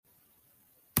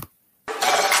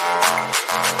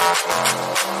All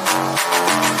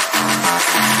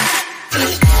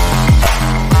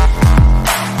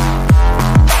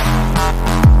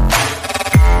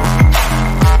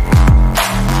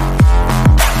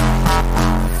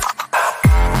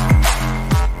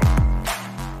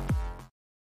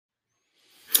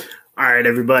right,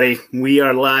 everybody, we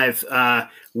are live.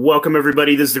 Welcome,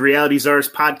 everybody. This is the Reality Czars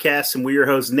podcast, and we're your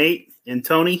hosts, Nate and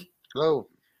Tony. Hello.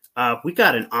 We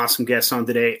got an awesome guest on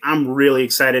today. I'm really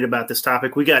excited about this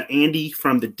topic. We got Andy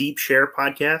from the Deep Share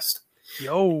podcast.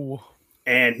 Yo.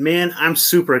 And, man, I'm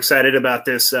super excited about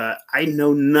this. I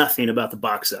know nothing about the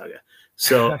Bock Saga.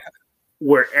 So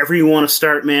wherever you want to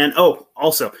start, man. Oh,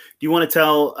 also, do you want to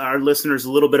tell our listeners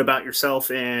a little bit about yourself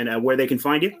and where they can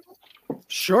find you?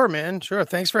 Sure, man. Sure.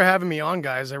 Thanks for having me on,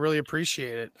 guys. I really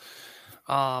appreciate it.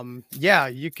 Yeah,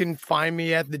 you can find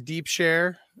me at the Deep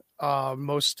Share,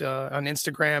 most on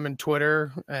Instagram and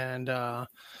Twitter, and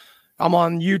I'm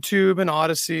on YouTube and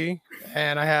Odyssey,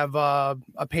 and I have a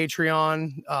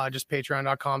Patreon, just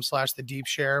patreon.com/the Deep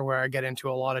Share, where I get into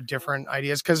a lot of different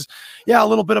ideas. Because, yeah, a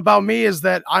little bit about me is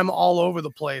that I'm all over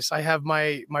the place. I have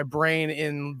my brain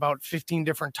in about 15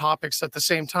 different topics at the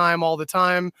same time, all the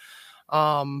time.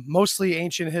 Mostly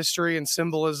ancient history and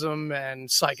symbolism and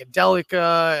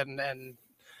psychedelica and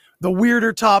the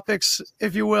weirder topics,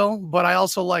 if you will. But I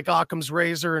also like Occam's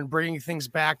razor and bringing things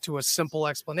back to a simple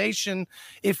explanation.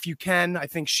 If you can, I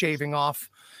think shaving off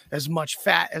as much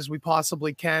fat as we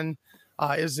possibly can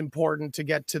is important to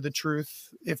get to the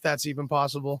truth, if that's even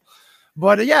possible.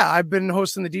 But yeah, I've been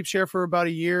hosting the Deep Share for about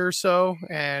a year or so,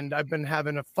 and I've been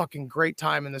having a fucking great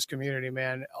time in this community,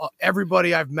 man.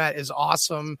 Everybody I've met is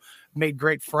awesome, made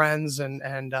great friends,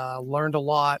 and learned a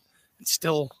lot. And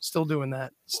still doing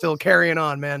that, still carrying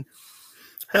on, man.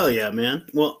 Hell yeah, man.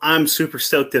 Well, I'm super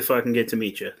stoked if I can get to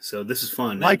meet you. So this is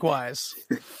fun, man. Likewise.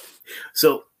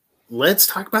 So let's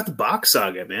talk about the Bock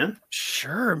Saga, man.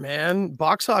 Sure, man.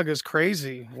 Bock Saga is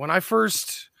crazy. When I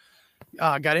first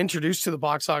got introduced to the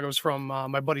Bock Saga was from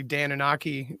my buddy Dan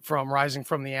Inaki from Rising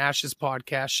from the Ashes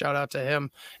podcast. Shout out to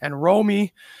him and homie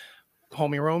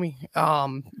Romy.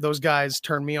 Those guys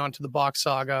turned me on to the Bock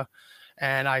Saga,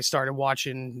 and I started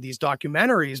watching these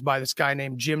documentaries by this guy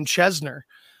named Jim Chesner.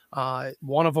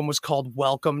 One of them was called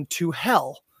Welcome to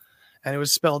Hell, and it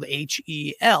was spelled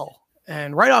H-E-L.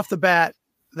 And right off the bat,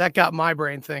 that got my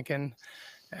brain thinking.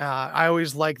 I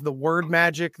always like the word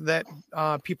magic that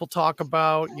people talk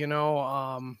about.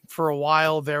 For a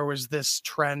while there was this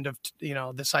trend of,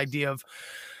 this idea of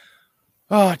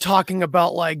talking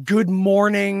about like good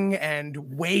morning and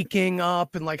waking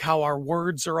up and like how our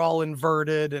words are all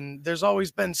inverted. And there's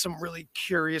always been some really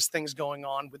curious things going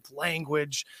on with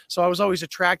language. So I was always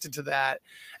attracted to that.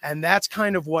 And that's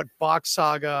kind of what Bock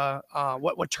Saga,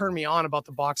 what turned me on about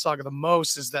the Bock Saga the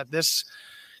most is that this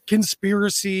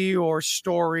conspiracy or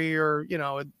story or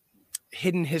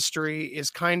hidden history is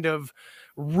kind of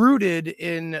rooted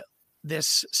in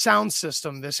this sound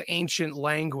system, this ancient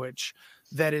language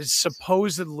that is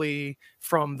supposedly,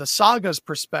 from the saga's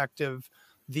perspective,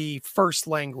 the first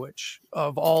language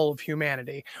of all of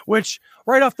humanity, which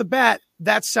right off the bat,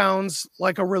 that sounds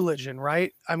like a religion,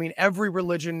 right? I mean, every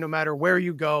religion, no matter where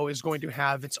you go, is going to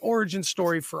have its origin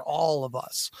story for all of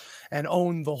us and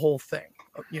own the whole thing.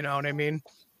 You know what I mean?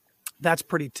 That's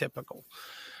pretty typical.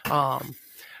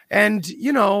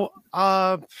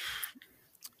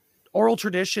 Oral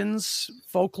traditions,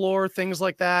 folklore, things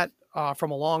like that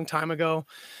from a long time ago,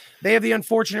 they have the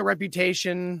unfortunate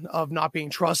reputation of not being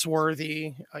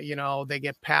trustworthy. They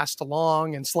get passed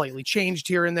along and slightly changed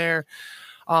here and there.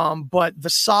 But the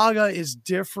saga is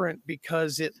different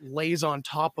because it lays on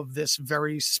top of this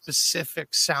very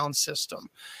specific sound system.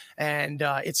 And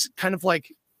it's kind of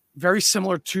like very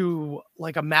similar to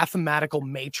like a mathematical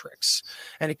matrix,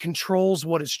 and it controls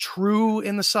what is true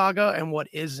in the saga and what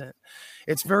isn't.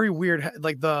 It's very weird.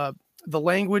 Like the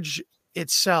language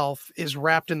itself is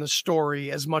wrapped in the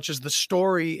story as much as the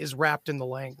story is wrapped in the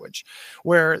language,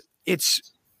 where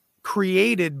it's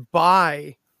created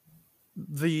by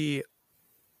the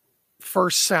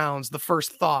first sounds, the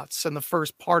first thoughts, and the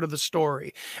first part of the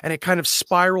story, and it kind of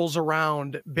spirals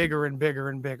around bigger and bigger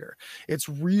and bigger. It's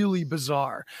really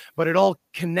bizarre, but it all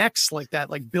connects like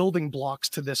that, like building blocks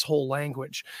to this whole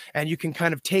language, and you can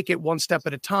kind of take it one step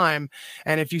at a time.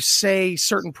 And if you say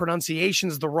certain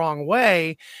pronunciations the wrong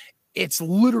way, it's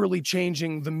literally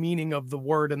changing the meaning of the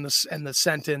word and the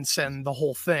sentence and the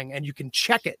whole thing, and you can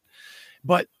check it.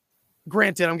 But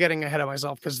granted, I'm getting ahead of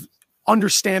myself because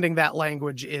understanding that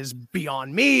language is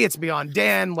beyond me. It's beyond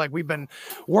Dan. Like, we've been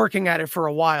working at it for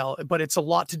a while, but it's a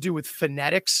lot to do with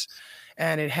phonetics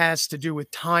and it has to do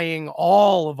with tying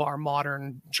all of our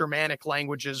modern Germanic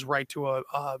languages right to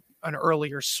an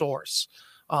earlier source.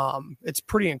 It's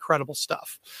pretty incredible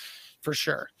stuff, for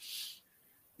sure.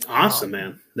 Awesome,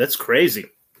 man. That's crazy.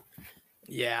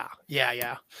 Yeah.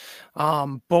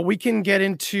 But we can get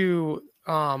into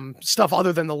stuff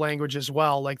other than the language as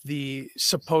well, like the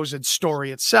supposed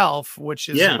story itself, which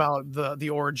is about the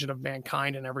origin of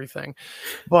mankind and everything.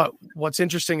 But what's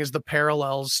interesting is the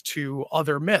parallels to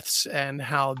other myths and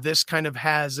how this kind of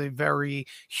has a very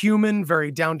human,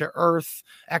 very down to earth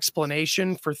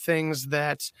explanation for things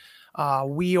that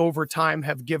we over time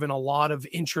have given a lot of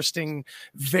interesting,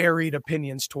 varied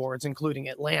opinions towards, including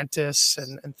Atlantis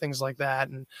and things like that.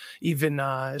 And even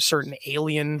certain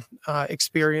alien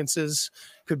experiences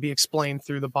could be explained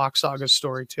through the Bock Saga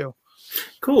story too.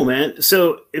 Cool, man.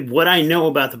 So what I know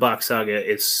about the Bock Saga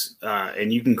is,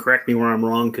 and you can correct me where I'm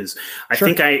wrong, because I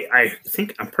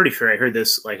think I'm pretty sure I heard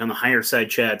this like on the Higher Side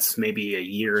chats maybe a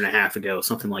year and a half ago,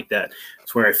 something like that.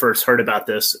 That's where I first heard about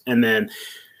this. And then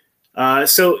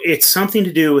so it's something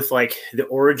to do with like the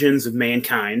origins of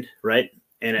mankind, right?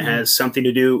 And it has something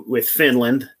to do with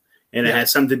Finland, and it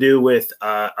has something to do with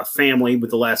a family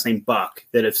with the last name Bock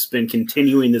that has been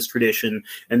continuing this tradition,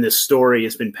 and this story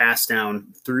has been passed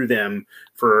down through them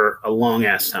for a long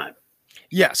ass time.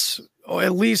 Yes,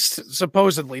 at least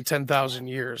supposedly 10,000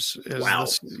 years is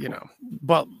this,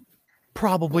 but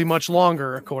probably much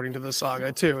longer according to the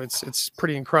saga too. It's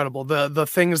pretty incredible. The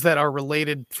things that are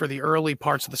related for the early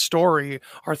parts of the story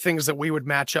are things that we would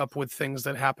match up with things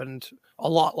that happened a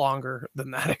lot longer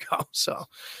than that ago. So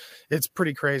it's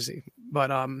pretty crazy.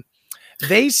 But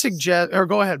they suggest, or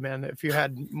go ahead, man, if you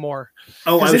had more.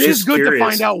 Oh, I was it just is good curious to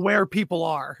find out where people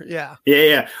are. Yeah.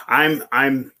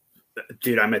 I'm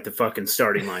dude, I'm at the fucking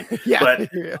starting line. But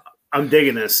I'm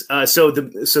digging this. So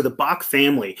the Bock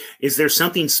family, is there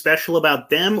something special about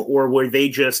them, or were they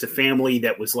just a family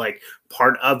that was like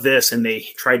part of this and they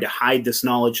tried to hide this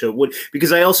knowledge?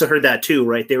 Because I also heard that too,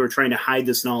 right? They were trying to hide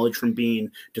this knowledge from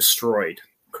being destroyed,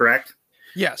 correct?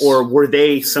 Yes. Or were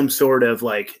they some sort of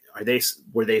like,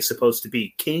 were they supposed to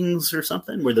be kings or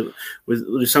something? Was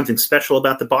there something special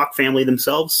about the Bock family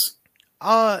themselves?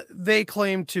 They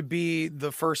claim to be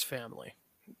the first family.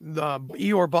 The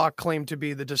Eeyore Bock claimed to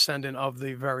be the descendant of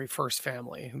the very first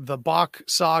family. The Bock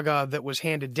saga that was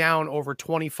handed down over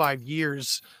 25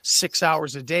 years, 6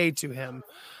 hours a day to him,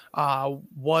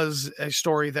 was a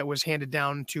story that was handed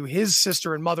down to his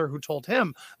sister and mother, who told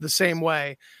him the same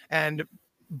way. And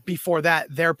before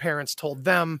that, their parents told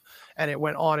them, and it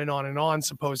went on and on and on,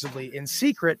 supposedly in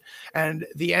secret. And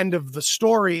the end of the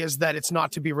story is that it's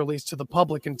not to be released to the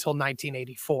public until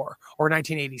 1984 or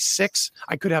 1986.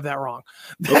 I could have that wrong.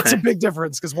 That's a big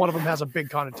difference, because one of them has a big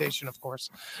connotation, of course.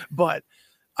 But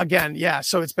again,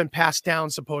 so it's been passed down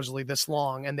supposedly this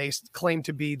long, and they claim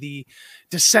to be the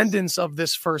descendants of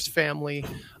this first family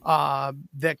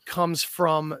that comes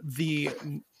from the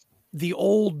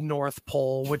old North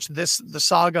Pole, which the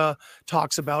saga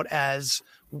talks about as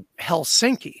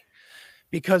Helsinki,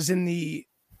 because in the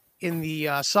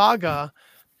saga,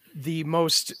 the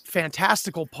most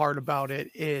fantastical part about it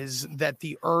is that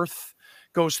the Earth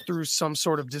goes through some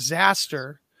sort of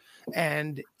disaster,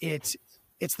 and it's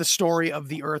the story of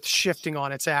the Earth shifting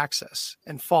on its axis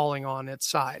and falling on its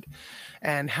side,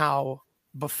 and how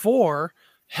before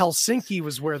Helsinki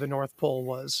was where the North Pole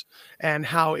was, and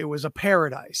how it was a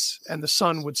paradise, and the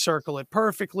sun would circle it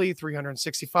perfectly,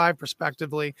 365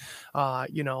 respectively. A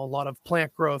lot of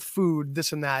plant growth, food,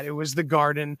 this and that. It was the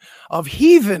Garden of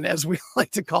Heathen, as we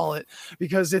like to call it,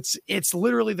 because it's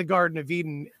literally the Garden of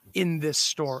Eden in this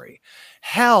story.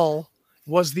 Hell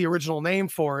was the original name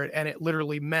for it, and it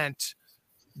literally meant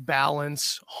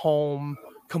balance, home,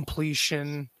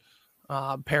 completion,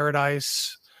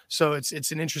 paradise. So it's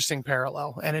an interesting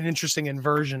parallel and an interesting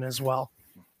inversion as well.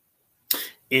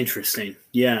 Interesting.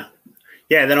 Yeah.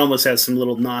 That almost has some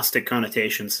little Gnostic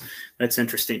connotations. That's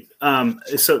interesting.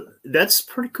 So that's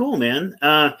pretty cool, man.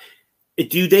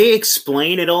 Do they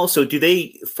explain it all? So do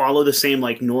they follow the same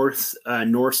like Norse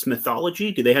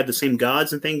mythology? Do they have the same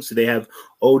gods and things? Do they have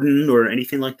Odin or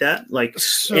anything like that?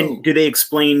 And do they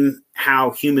explain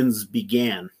how humans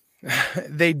began?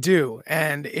 They do,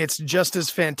 and it's just as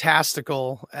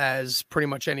fantastical as pretty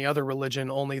much any other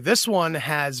religion, only this one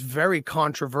has very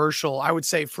controversial, I would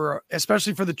say,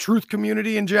 especially for the truth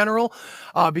community in general,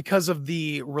 because of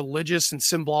the religious and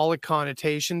symbolic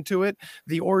connotation to it.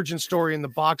 The origin story in the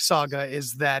Bock Saga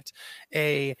is that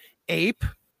a ape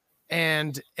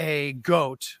and a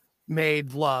goat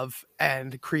made love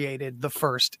and created the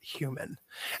first human.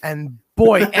 And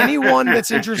boy, anyone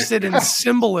that's interested in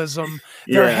symbolism,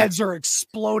 their heads are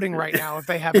exploding right now if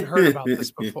they haven't heard about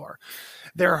this before.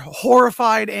 They're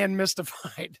horrified and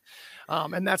mystified.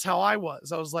 And that's how I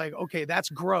was. I was like, okay, that's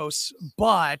gross,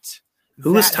 but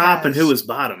who was top and who was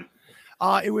bottom?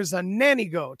 It was a nanny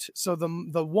goat. So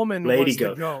the woman lady was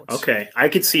goat. The goat. Okay, I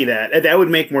could see that. That would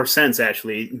make more sense,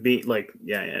 actually. Be like,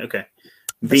 yeah, okay.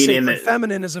 The sacred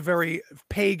feminine is a very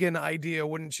pagan idea,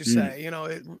 wouldn't you say? You know,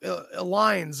 it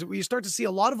aligns. You start to see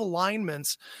a lot of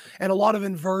alignments and a lot of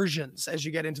inversions as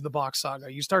you get into the Bock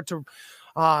Saga. You start to,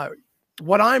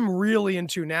 what I'm really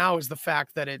into now is the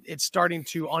fact that it's starting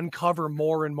to uncover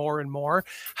more and more and more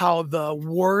how the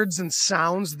words and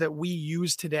sounds that we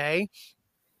use today,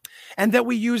 and that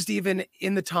we used even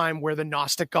in the time where the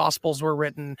Gnostic Gospels were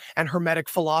written and Hermetic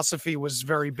philosophy was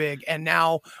very big. And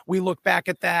now we look back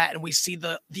at that and we see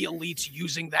the elites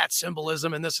using that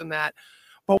symbolism and this and that.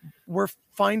 But we're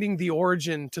finding the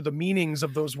origin to the meanings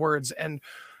of those words and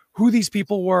who these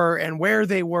people were and where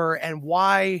they were and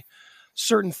why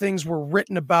certain things were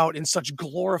written about in such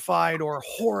glorified or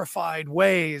horrified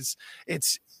ways.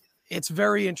 It's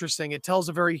very interesting. It tells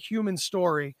a very human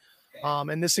story.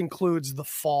 And this includes the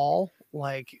fall,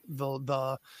 like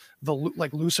the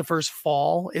like Lucifer's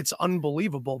fall. It's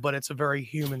unbelievable, but it's a very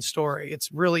human story.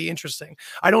 It's really interesting.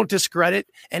 I don't discredit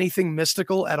anything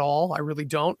mystical at all. I really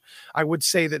don't. I would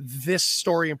say that this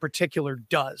story in particular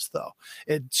does, though.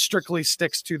 It strictly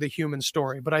sticks to the human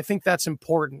story, but I think that's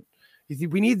important.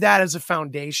 We need that as a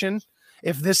foundation.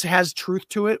 If this has truth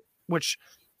to it, which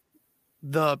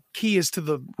the key is to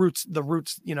the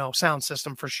roots, you know, sound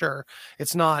system for sure.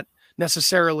 It's not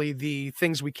necessarily the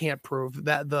things we can't prove.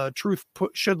 That the truth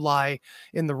should lie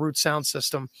in the root sound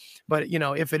system. But, you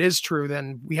know, if it is true,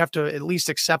 then we have to at least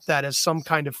accept that as some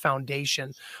kind of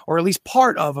foundation, or at least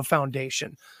part of a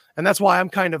foundation. And that's why I'm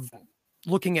kind of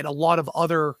looking at a lot of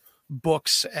other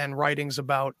books and writings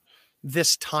about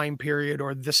this time period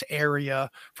or this area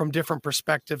from different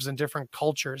perspectives and different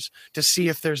cultures to see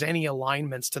if there's any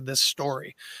alignments to this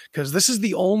story. Because this is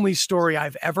the only story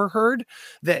I've ever heard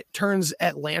that turns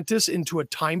Atlantis into a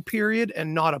time period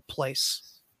and not a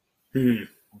place. Okay.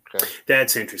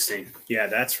 That's interesting. Yeah,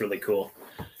 that's really cool.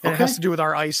 And it has to do with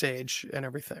our ice age and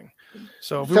everything.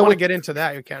 So if we want to get into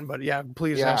that, you can. But yeah,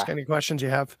 please ask any questions you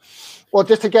have. Well,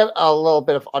 just to get a little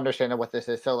bit of understanding of what this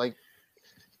is. So like,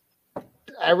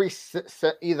 every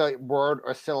either word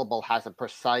or syllable has a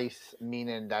precise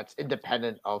meaning that's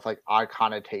independent of like our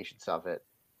connotations of it.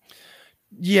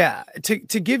 Yeah. To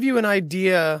give you an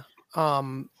idea,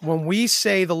 when we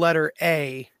say the letter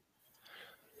A,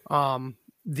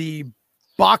 the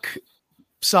Bock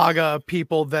Saga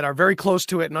people that are very close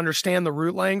to it and understand the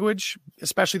root language,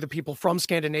 especially the people from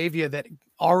Scandinavia that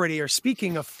already are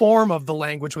speaking a form of the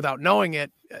language without knowing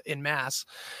it in mass,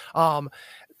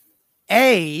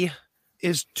 A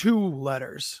is 2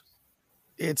 letters.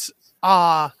 It's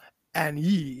A and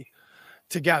Y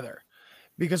together,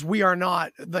 because we are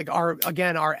not like our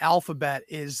alphabet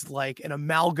is like an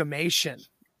amalgamation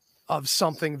of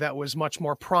something that was much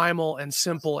more primal and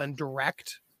simple and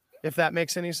direct, if that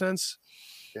makes any sense.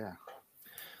 Yeah.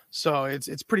 So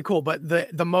it's pretty cool. But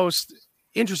the most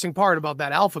interesting part about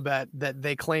that alphabet that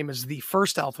they claim is the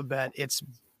first alphabet, it's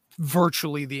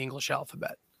virtually the English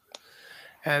alphabet.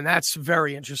 And that's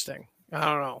very interesting. I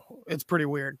don't know. It's pretty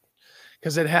weird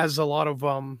because it has a lot of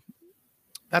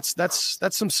that's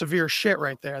some severe shit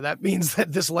right there. That means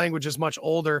that this language is much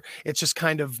older. It's just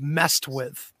kind of messed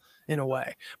with in a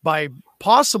way by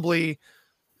possibly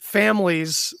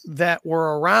families that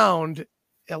were around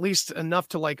at least enough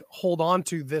to like hold on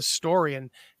to this story, and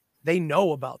they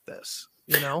know about this,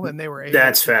 you know, and they were able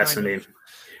that's to fascinating.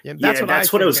 Kind of,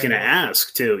 that's what I was going to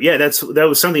ask too. Yeah, that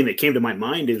was something that came to my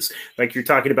mind. Is like you're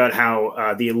talking about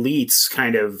how the elites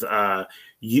kind of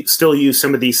still use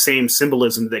some of these same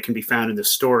symbolism that can be found in the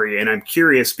story, and I'm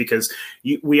curious because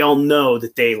we all know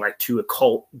that they like to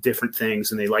occult different things,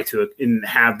 and they like to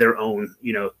have their own,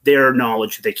 you know, their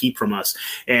knowledge that they keep from us.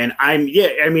 And I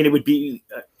mean, it would be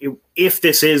if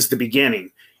this is the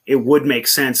beginning, it would make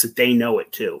sense that they know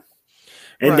it too,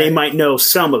 and they might know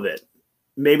some of it.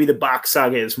 Maybe the Bock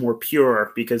Saga is more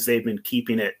pure because they've been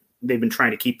keeping it. They've been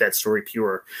trying to keep that story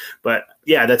pure. But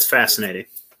yeah, that's fascinating.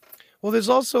 Well, there's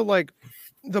also like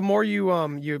the more you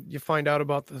find out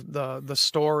about the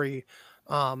story,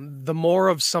 the more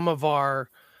of some of our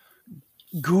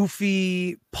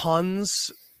goofy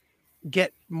puns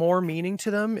get more meaning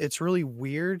to them. It's really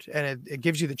weird, and it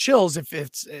gives you the chills if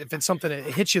it's something that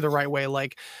hits you the right way.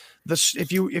 Like this,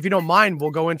 if you don't mind,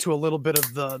 we'll go into a little bit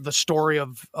of the story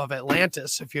of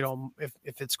Atlantis, if you don't,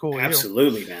 if it's cool with you.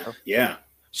 Absolutely, man. Yeah.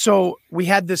 So we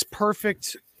had this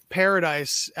perfect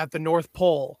paradise at the North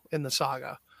Pole in the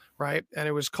saga, right? And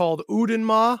it was called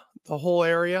Udenma, the whole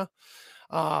area.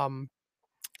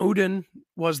 Odin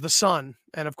was the sun,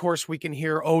 and of course we can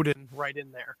hear Odin right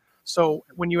in there. So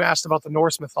when you asked about the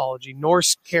Norse mythology,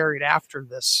 Norse carried after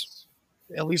this,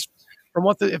 at least from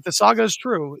what if the saga is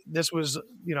true, this was,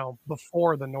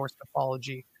 before the Norse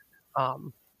mythology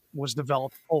was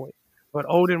developed fully. But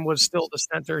Odin was still the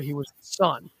center; he was the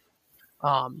sun.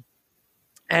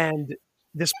 And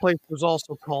this place was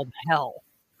also called Hell,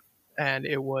 and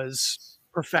it was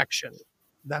perfection.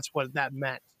 That's what that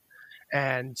meant.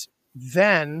 And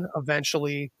then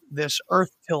eventually this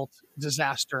earth tilt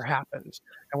disaster happened.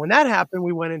 And when that happened,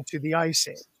 we went into the Ice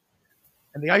Age.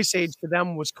 And the Ice Age to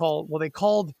them was called, they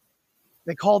called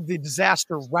the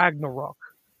disaster Ragnarok.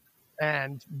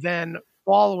 And then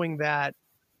following that,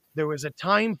 there was a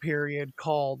time period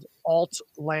called Alt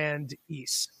Land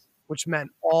East, which meant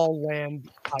all land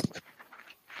out.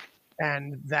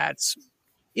 And that's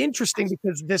interesting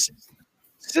because this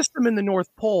system in the North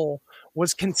Pole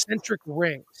was concentric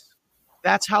rings.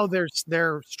 That's how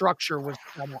their structure was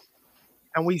set up.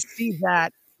 And we see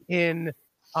that in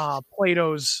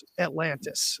Plato's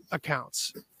Atlantis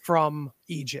accounts from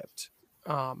Egypt,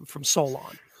 from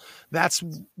Solon. That's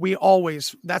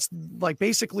like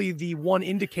basically the one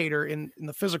indicator in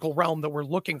the physical realm that we're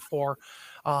looking for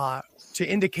to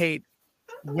indicate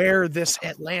where this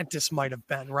Atlantis might have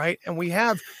been, right? And we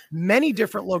have many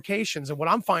different locations. And what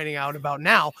I'm finding out about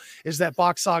now is that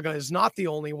Bock Saga is not the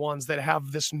only ones that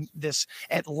have this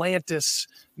Atlantis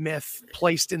myth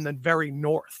placed in the very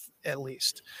north, at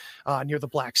least, near the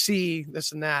Black Sea,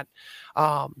 this and that.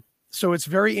 So it's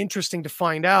very interesting to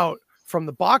find out from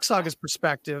the Bock Saga's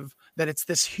perspective that it's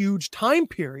this huge time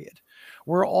period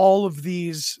where all of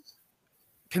these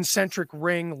concentric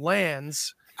ring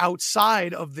lands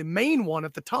outside of the main one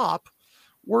at the top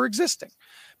were existing.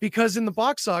 Because in the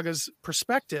Bock Saga's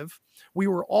perspective, we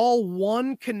were all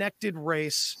one connected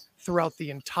race throughout the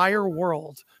entire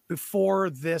world before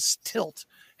this tilt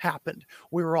happened.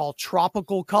 We were all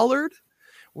tropical colored.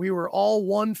 We were all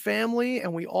one family,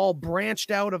 and we all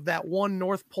branched out of that one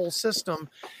North Pole system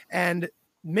and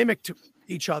mimicked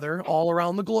each other all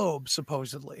around the globe,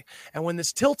 supposedly. And when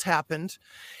this tilt happened,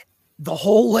 the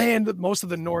whole land, most of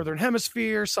the northern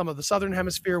hemisphere, some of the southern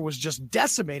hemisphere was just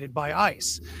decimated by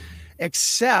ice,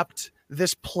 except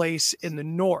this place in the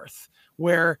north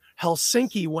where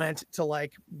Helsinki went to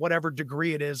like whatever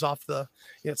degree it is off the,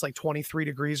 it's like 23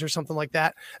 degrees or something like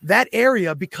that. That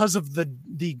area, because of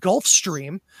the Gulf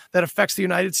Stream that affects the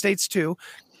United States too,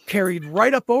 carried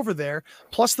right up over there,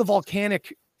 plus the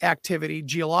volcanic activity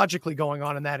geologically going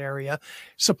on in that area,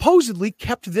 supposedly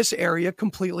kept this area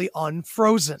completely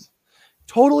unfrozen.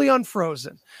 Totally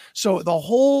unfrozen. So the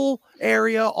whole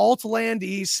area, Alt Land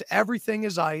East, everything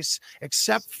is ice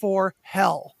except for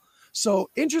hell. So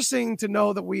interesting to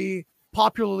know that we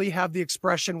popularly have the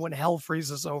expression when hell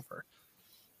freezes over.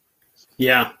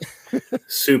 Yeah.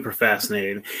 Super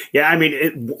fascinating. Yeah. I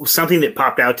mean, something that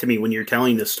popped out to me when you're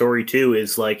telling this story too,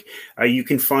 is like, you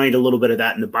can find a little bit of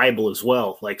that in the Bible as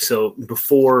well. Like, so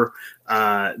before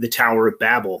the Tower of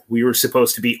Babel, we were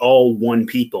supposed to be all one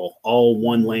people, all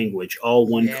one language, all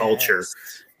one culture.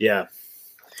 Yeah.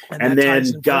 And then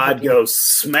God goes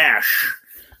smash.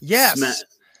 Yes. Smash.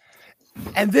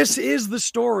 And this is the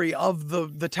story of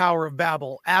the Tower of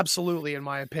Babel. Absolutely. In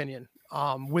my opinion.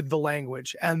 With the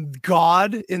language, and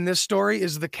God in this story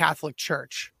is the Catholic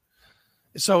Church.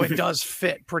 So it does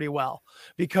fit pretty well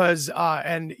because,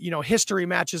 and, history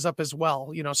matches up as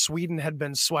well. Sweden had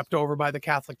been swept over by the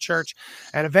Catholic Church,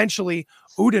 and eventually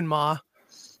Udenma,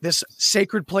 this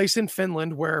sacred place in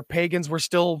Finland where pagans were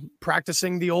still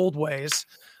practicing the old ways,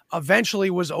 eventually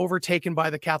was overtaken by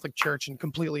the Catholic Church and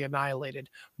completely annihilated.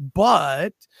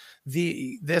 But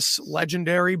this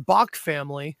legendary Bock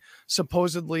family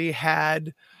supposedly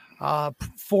had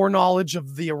foreknowledge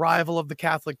of the arrival of the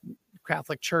Catholic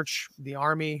Church, the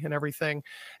army and everything.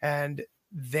 And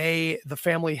the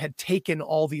family had taken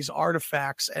all these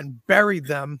artifacts and buried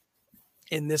them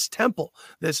in this temple,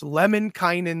 this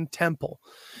Lemminkainen temple.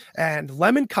 And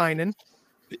Lemminkainen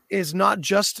is not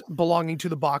just belonging to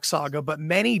the Bock Saga, but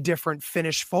many different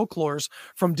Finnish folklores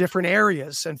from different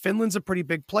areas. And Finland's a pretty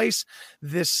big place.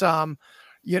 This, Helsinki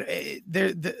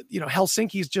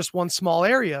is just one small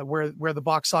area where the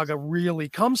Bock Saga really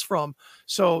comes from.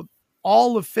 So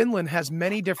all of Finland has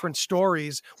many different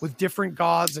stories with different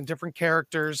gods and different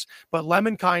characters, but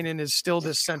Lemminkainen is still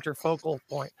this center focal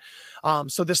point.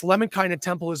 So this Lemminkainen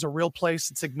temple is a real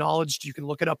place. It's acknowledged. You can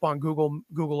look it up on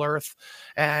Google Earth.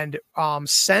 And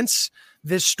since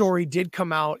this story did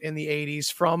come out in the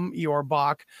 80s from Eeyore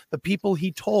Bock, the people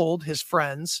he told, his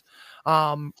friends,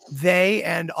 they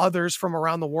and others from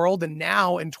around the world, and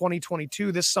now in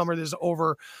 2022, this summer, there's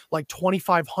over like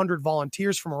 2,500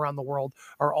 volunteers from around the world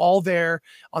are all there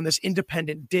on this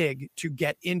independent dig to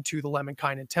get into the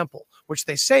Lemminkainen temple, which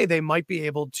they say they might be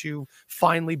able to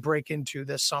finally break into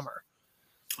this summer.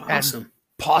 Awesome. And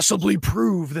possibly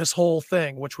prove this whole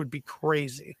thing, which would be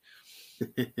crazy.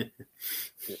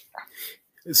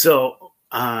 So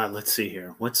let's see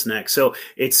here. What's next? So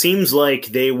it seems like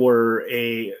they were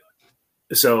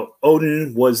so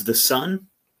Odin was the sun.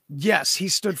 Yes, he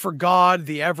stood for God,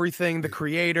 the everything, the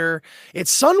creator.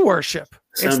 It's sun worship.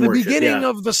 It's the beginning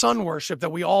of the sun worship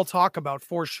that we all talk about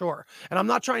for sure. And I'm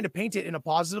not trying to paint it in a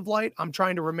positive light. I'm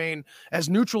trying to remain as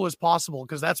neutral as possible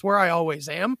because that's where I always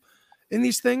am in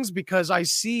these things, because I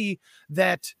see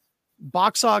that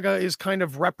Bock Saga is kind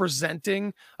of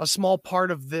representing a small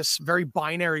part of this very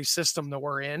binary system that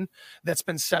we're in that's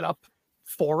been set up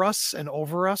for us and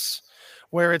over us,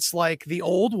 where it's like the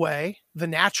old way, the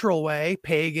natural way,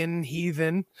 pagan,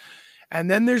 heathen.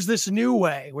 And then there's this new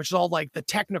way, which is all like the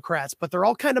technocrats, but they're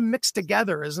all kind of mixed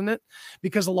together, isn't it?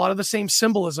 Because a lot of the same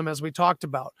symbolism as we talked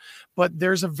about, but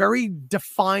there's a very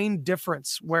defined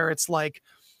difference where it's like,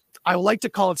 I like to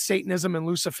call it Satanism and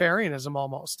Luciferianism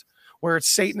almost, where it's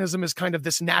Satanism is kind of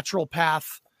this natural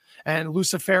path and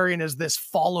Luciferian is this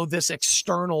follow this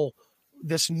external,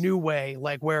 this new way,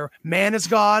 like where man is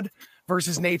God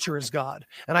versus nature is God.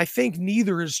 And I think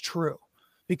neither is true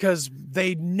because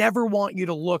they never want you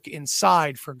to look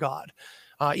inside for God.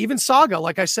 Even Saga,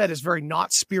 like I said, is very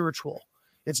not spiritual.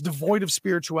 It's devoid of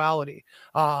spirituality.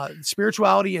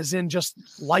 Spirituality is in just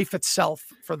life itself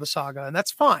for the saga, and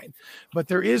that's fine. But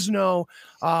there is no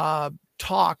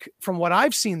talk, from what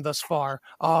I've seen thus far,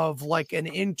 of like an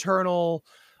internal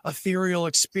ethereal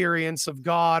experience of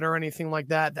God or anything like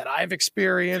that I've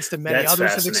experienced and many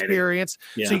others have experienced.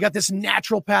 Yeah. So you got this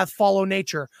natural path, follow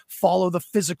nature, follow the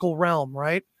physical realm,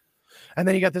 right? And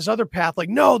then you got this other path like,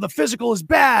 no, the physical is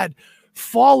bad.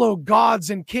 Follow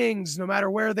gods and kings no matter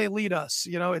where they lead us.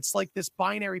 You know, it's like this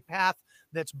binary path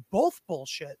that's both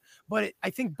bullshit, but I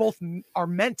think both are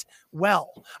meant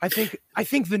well. I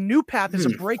think the new path is a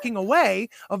breaking away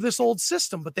of this old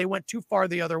system, but they went too far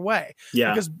the other way.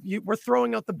 Yeah, because we're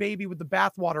throwing out the baby with the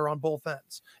bathwater on both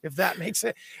ends. If that makes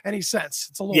any sense,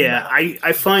 it's a little. Yeah,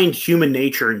 I find human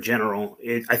nature in general.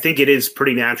 I think it is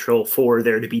pretty natural for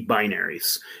there to be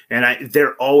binaries, and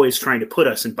they're always trying to put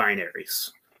us in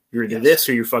binaries. You're either this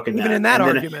or you're fucking that. Even in that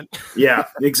argument. Yeah,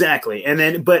 exactly. And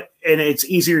then, and it's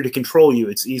easier to control you.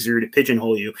 It's easier to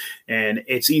pigeonhole you. And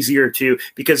it's easier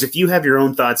because if you have your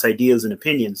own thoughts, ideas, and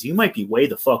opinions, you might be way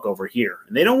the fuck over here.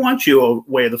 And they don't want you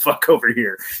way the fuck over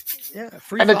here. Yeah.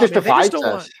 And it just divides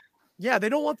us. Yeah, they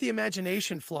don't want the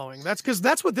imagination flowing. That's because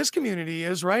that's what this community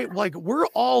is, right? Like, we're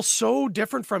all so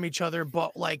different from each other,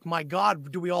 but like, my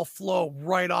God, do we all flow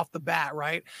right off the bat,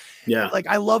 right? Yeah. Like,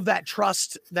 I love that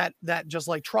trust, that just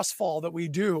like trust fall that we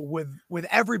do with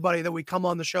everybody that we come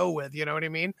on the show with, you know what I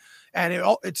mean? And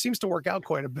it seems to work out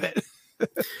quite a bit.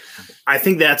 I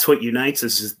think that's what unites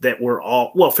us, is that we're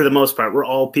all, well, for the most part, we're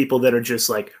all people that are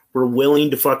just like, we're willing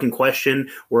to fucking question.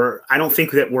 I don't think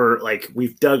that we're like,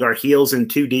 we've dug our heels in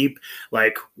too deep.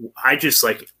 Like,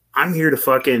 I'm here to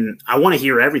fucking, I want to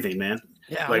hear everything, man.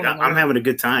 Yeah. Like, I'm having a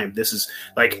good time. This is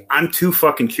like, I'm too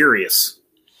fucking curious.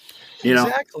 You know?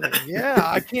 Exactly. Yeah.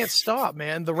 I can't stop,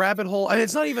 man. The rabbit hole. And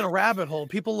it's not even a rabbit hole.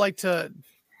 People like to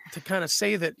kind of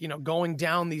say that, you know, going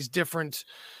down these different,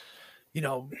 you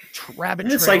know, rabbit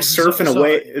trails. It's like surfing a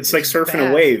wave. It's like surfing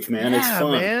a wave, man. Yeah, it's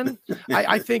fun, man.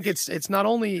 I think it's not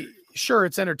only, sure,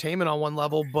 it's entertainment on one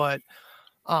level, but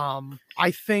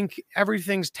I think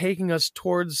everything's taking us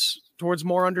towards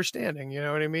more understanding. You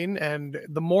know what I mean? And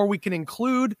the more we can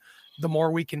include, the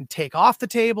more we can take off the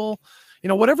table. You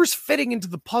know, whatever's fitting into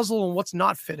the puzzle and what's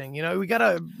not fitting. You know, we got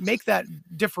to make that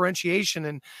differentiation,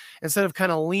 and instead of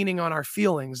kind of leaning on our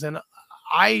feelings. And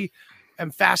I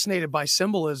am fascinated by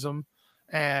symbolism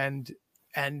and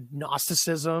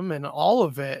Gnosticism and all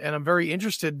of it. And I'm very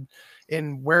interested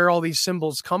in where all these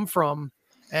symbols come from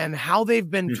and how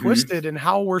they've been twisted and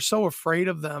how we're so afraid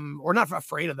of them, or not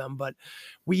afraid of them, but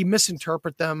we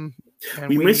misinterpret them. And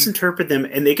we misinterpret them,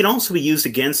 and they can also be used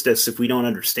against us if we don't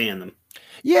understand them.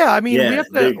 Yeah, I mean, we have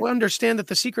to understand that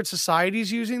the secret societies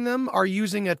using them are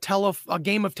using a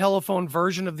game of telephone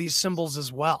version of these symbols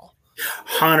as well.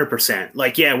 100%.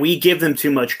 Like, yeah, we give them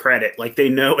too much credit. Like they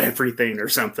know everything or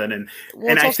something. And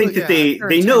I also, think that yeah,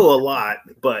 they know a lot,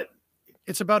 but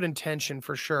it's about intention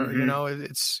for sure. mm-hmm. You know,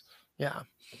 it's, yeah,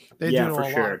 they yeah, do know for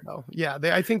a sure. lot though. Yeah.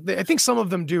 I think some of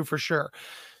them do for sure.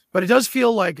 But it does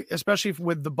feel like, especially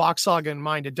with the Bock Saga in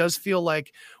mind, it does feel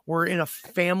like we're in a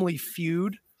family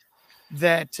feud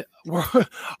that we're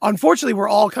unfortunately we're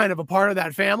all kind of a part of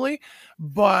that family,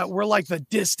 but we're like the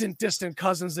distant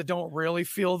cousins that don't really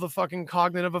feel the fucking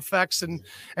cognitive effects and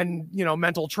you know,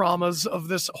 mental traumas of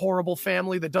this horrible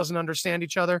family that doesn't understand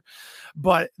each other.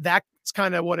 But that's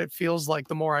kind of what it feels like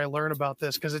the more I learn about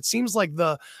this, because it seems like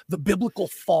the biblical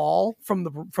fall from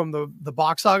the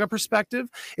Bock Saga perspective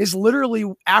is literally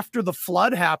after the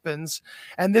flood happens,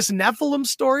 and this Nephilim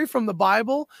story from the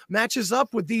Bible matches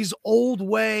up with these old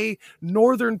way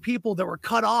northern people that were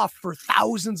cut off for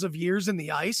thousands of years in the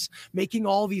ice, making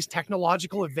all these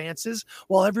technological advances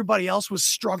while everybody else was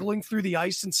struggling through the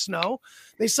ice and snow.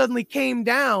 They suddenly came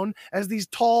down as these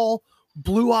tall,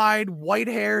 blue-eyed,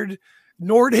 white-haired,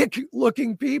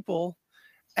 Nordic-looking people,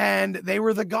 and they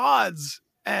were the gods,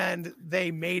 and they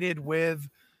mated with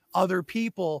other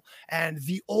people. And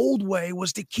the old way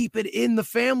was to keep it in the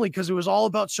family because it was all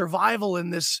about survival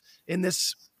in this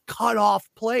cut off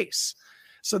place.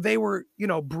 So they were, you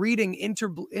know, breeding inter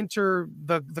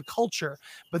the culture,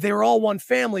 but they were all one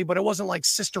family, but it wasn't like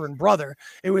sister and brother.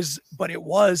 It was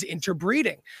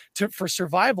interbreeding for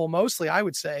survival, mostly, I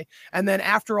would say. And then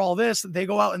after all this, they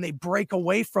go out and they break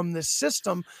away from this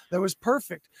system that was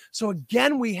perfect. So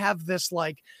again, we have this,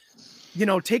 like, you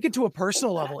know, take it to a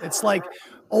personal level. It's like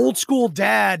old school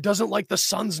dad doesn't like the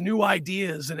son's new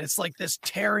ideas, and it's like this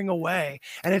tearing away,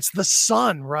 and it's the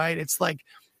son, right? It's like,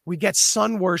 we get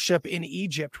son worship in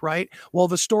Egypt, right? Well,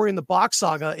 the story in the Bock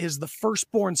Saga is the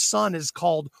firstborn son is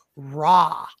called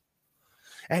Ra.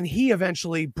 And he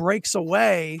eventually breaks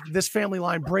away, this family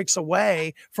line breaks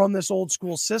away from this old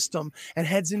school system and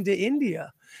heads into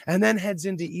India and then heads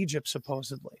into Egypt,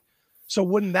 supposedly. So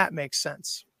wouldn't that make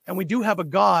sense? And we do have a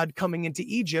god coming into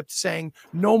Egypt saying,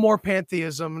 no more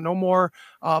pantheism, no more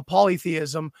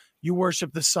polytheism. You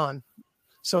worship the sun.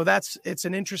 So it's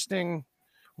an interesting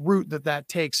route that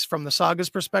takes from the saga's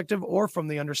perspective or from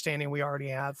the understanding we already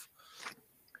have.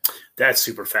 That's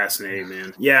super fascinating,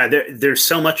 man. Yeah, there's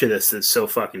so much of this that's so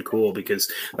fucking cool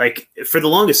because, like, for the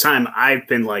longest time, I've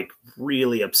been, like,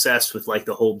 really obsessed with, like,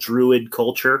 the whole Druid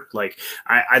culture. Like,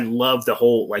 I love the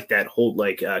whole, like, that whole,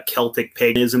 like, Celtic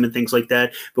paganism and things like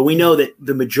that. But we know that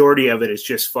the majority of it is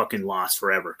just fucking lost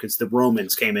forever because the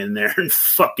Romans came in there and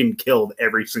fucking killed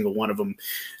every single one of them,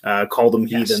 called them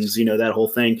heathens, you know, that whole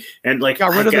thing. And, like,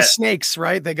 got rid of the snakes,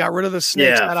 right? They got rid of the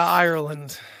snakes out of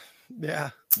Ireland.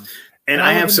 Yeah. And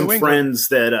I have some friends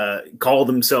that call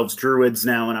themselves Druids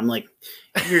now, and I'm like,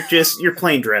 you're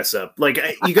playing dress up. Like,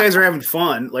 you guys are having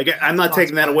fun. Like, I'm not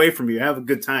taking that away from you. Have a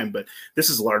good time, but this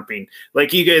is LARPing.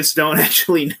 Like, you guys don't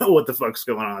actually know what the fuck's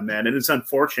going on, man. And it's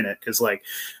unfortunate because, like,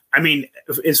 I mean,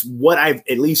 is what I've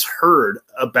at least heard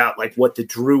about, like, what the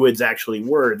Druids actually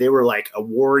were. They were like a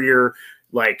warrior,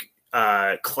 like,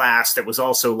 class that was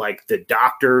also like the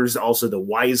doctors, also the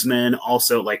wise men,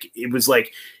 also like it was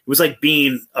like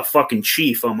being a fucking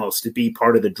chief almost to be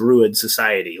part of the Druid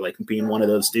society, like being one of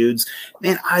those dudes.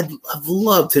 Man, I've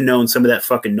loved to know some of that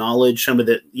fucking knowledge, some of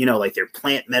the, you know, like their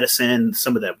plant medicine,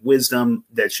 some of that wisdom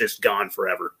that's just gone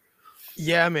forever.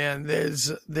 Yeah, man,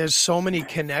 there's so many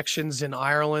connections in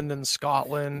Ireland and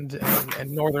Scotland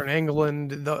and Northern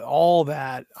England, all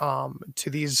that to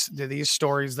these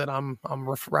stories that I'm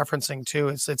referencing to.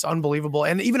 It's unbelievable.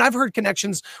 And even I've heard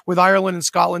connections with Ireland and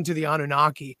Scotland to the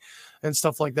Anunnaki and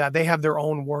stuff like that. They have their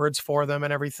own words for them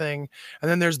and everything.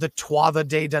 And then there's the Tuatha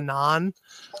De Danann.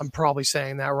 I'm probably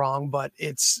saying that wrong, but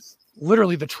it's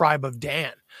literally the tribe of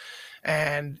Dan.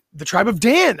 And the tribe of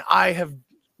Dan, I have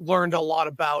learned a lot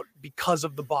about because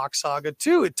of the Bock Saga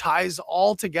too. It ties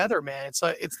all together, man.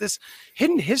 It's this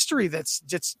hidden history that's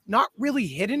just not really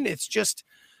hidden. It's just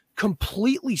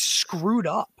completely screwed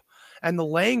up. And the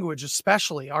language,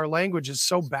 especially our language, is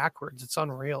so backwards. It's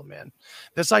unreal, man.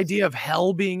 This idea of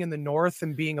hell being in the north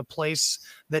and being a place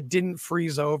that didn't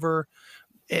freeze over,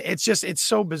 it's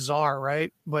so bizarre,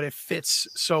 right? But it fits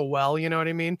so well, you know what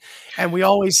I mean? And we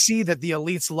always see that the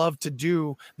elites love to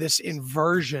do this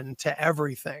inversion to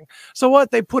everything. So what?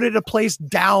 They put it a place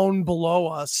down below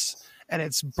us and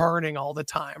it's burning all the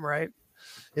time, right?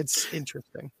 It's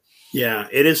interesting. Yeah,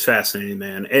 it is fascinating,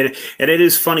 man. And it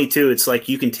is funny too. It's like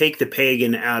you can take the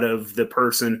pagan out of the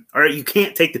person, or you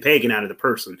can't take the pagan out of the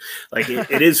person. Like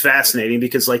it is fascinating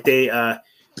because like they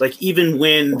like even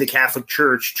when the Catholic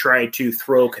Church tried to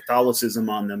throw Catholicism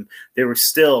on them,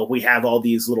 we have all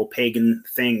these little pagan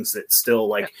things that still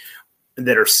like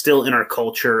that are still in our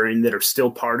culture and that are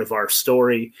still part of our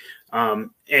story.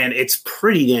 And it's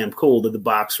pretty damn cool that the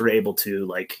Bocks were able to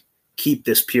like keep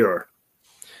this pure.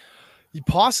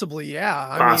 Possibly,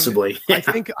 yeah. Possibly. I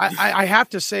think I have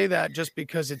to say that just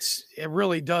because it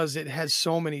really does. It has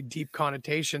so many deep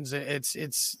connotations.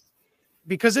 It's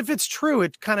because if it's true,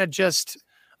 it kind of just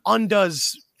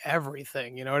undoes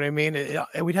everything. You know what I mean?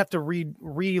 We'd have to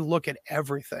re-look at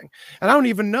everything. And I don't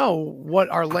even know what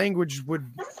our language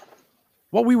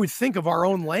what we would think of our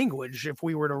own language if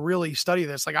we were to really study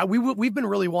this. Like we've been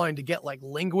really wanting to get like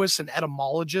linguists and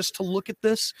etymologists to look at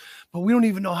this, but we don't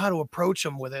even know how to approach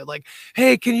them with it. Like,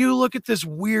 hey, can you look at this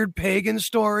weird pagan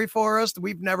story for us?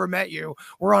 We've never met you.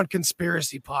 We're on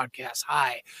Conspiracy Podcast.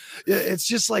 Hi. It's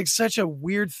just like such a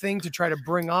weird thing to try to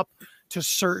bring up to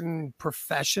certain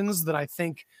professions that I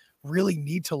think really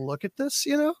need to look at this,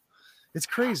 you know? It's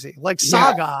crazy. Like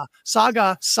saga,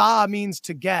 sa means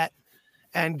to get,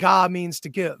 and ga means to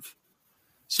give.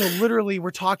 So literally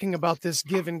we're talking about this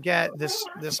give and get,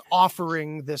 this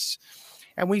offering,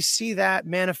 and we see that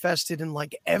manifested in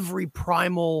like every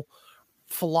primal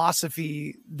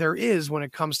philosophy there is when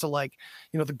it comes to like,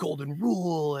 you know, the golden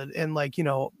rule and like, you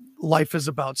know, life is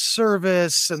about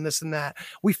service and this and that.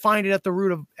 We find it at the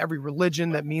root of every religion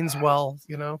that means well,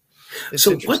 you know.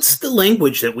 So what's the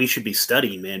language that we should be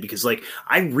studying, man? Because like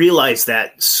I realize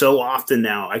that so often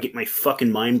now I get my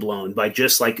fucking mind blown by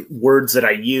just like words that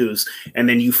I use, and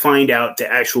then you find out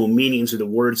the actual meanings of the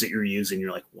words that you're using.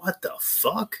 You're like, what the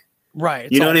fuck?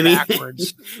 Right. You know what I mean?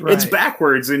 Backwards. Right. It's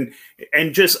backwards and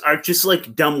just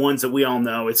like dumb ones that we all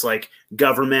know. It's like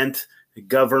governmente,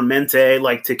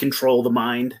 like to control the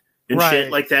mind and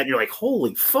shit like that. And you're like,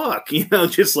 holy fuck, you know,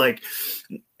 just like,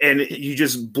 and you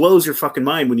just blows your fucking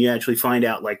mind when you actually find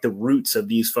out like the roots of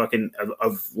these fucking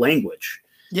of language.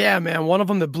 Yeah, man. One of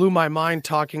them that blew my mind,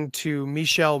 talking to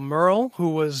Michel Merle,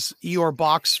 who was Eeyore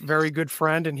Bock's very good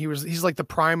friend, and he's like the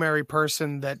primary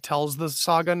person that tells the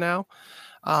saga now.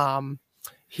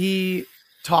 He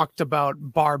talked about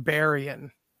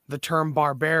barbarian, the term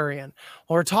barbarian.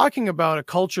 Well, we're talking about a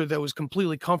culture that was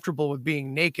completely comfortable with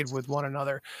being naked with one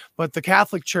another, but the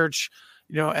Catholic Church,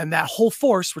 you know, and that whole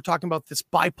force, we're talking about this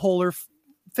bipolar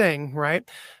thing, right?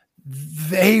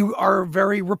 They are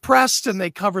very repressed and they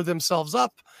cover themselves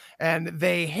up and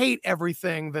they hate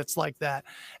everything that's like that.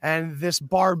 And this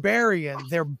barbarian,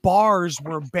 their bars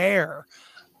were bare.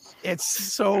 It's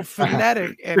so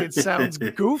phonetic and it sounds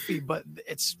goofy, but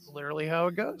it's literally how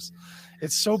it goes.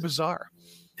 It's so bizarre.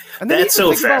 And then that's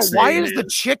so fascinating. Why does the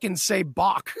chicken say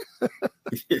Bock?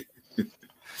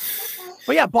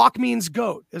 But yeah, Bock means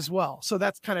goat as well. So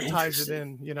that kind of ties it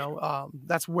in, you know,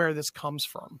 that's where this comes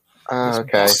from.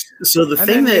 Okay. So the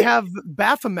thing that we have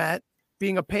Baphomet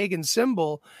being a pagan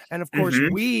symbol. And of course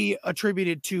we attribute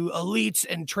it to elites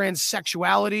and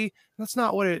transsexuality. That's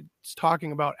not what it's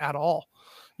talking about at all.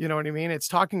 You know what I mean? It's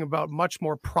talking about much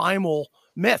more primal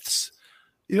myths,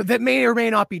 you know, that may or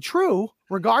may not be true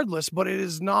regardless, but it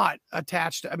is not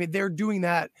attached. I mean, they're doing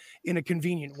that in a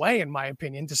convenient way, in my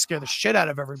opinion, to scare the shit out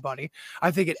of everybody.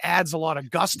 I think it adds a lot of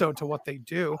gusto to what they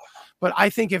do, but I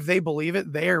think if they believe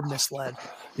it, they're misled,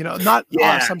 you know, not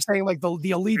us. I'm saying like the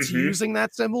elites using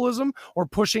that symbolism or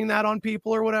pushing that on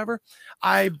people or whatever.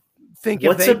 I think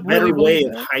what's a better way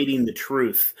of that, hiding the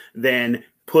truth than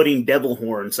putting devil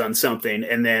horns on something,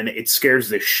 and then it scares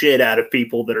the shit out of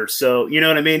people that are so, you know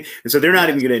what I mean? And so they're not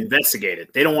even going to investigate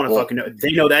it. They don't want to fucking know.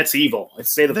 They know that's evil.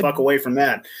 Stay the fuck away from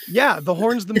that. Yeah, the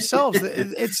horns themselves.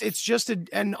 it's just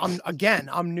and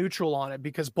I'm neutral on it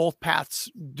because both paths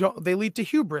they lead to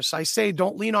hubris. I say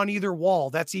don't lean on either wall.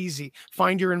 That's easy.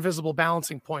 Find your invisible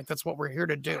balancing point. That's what we're here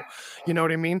to do. You know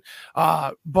what I mean?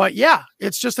 But yeah,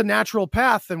 it's just a natural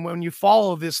path. And when you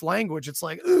follow this language, it's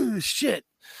like, oh shit.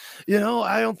 You know,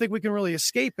 I don't think we can really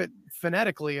escape it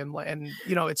phonetically, and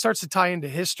you know, it starts to tie into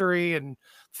history and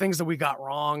things that we got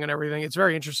wrong and everything. It's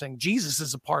very interesting. Jesus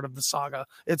is a part of the saga.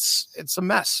 It's a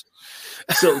mess.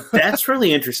 So that's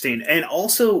really interesting. And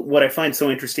also what I find so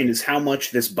interesting is how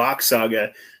much this Bock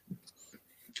Saga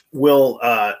will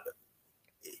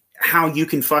how you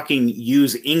can fucking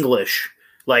use English,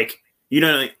 like, you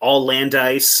know, like all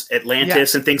Landice,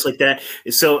 Atlantis, and things like that.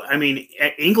 So, I mean,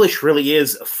 English really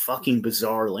is a fucking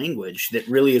bizarre language that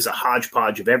really is a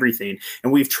hodgepodge of everything.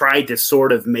 And we've tried to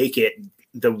sort of make it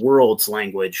the world's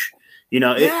language. You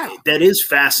know, that is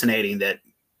fascinating that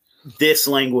this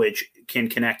language can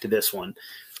connect to this one.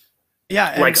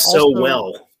 Yeah. Like so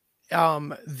well.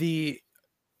 The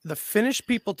Finnish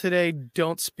people today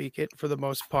don't speak it for the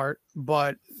most part,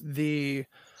 but the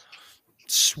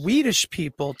Swedish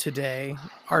people today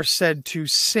are said to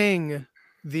sing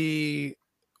the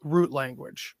root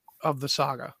language of the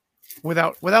saga.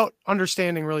 without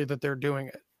understanding really that they're doing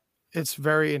it. It's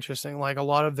very interesting. Like a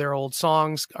lot of their old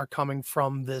songs are coming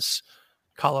from this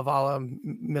Kalevala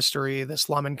mystery, this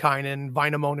Lemminkainen,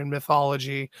 Vainamoinen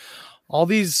mythology. All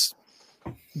these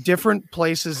different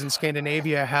places in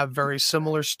Scandinavia have very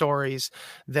similar stories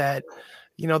that,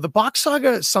 you know, the Bock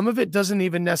Saga, some of it doesn't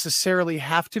even necessarily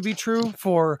have to be true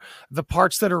for the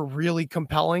parts that are really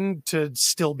compelling to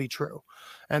still be true.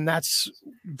 And that's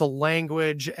the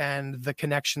language and the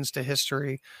connections to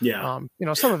history. Yeah. You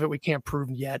know, some of it we can't prove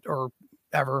yet or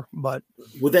ever, but.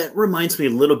 Well, that reminds me a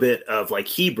little bit of like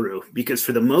Hebrew, because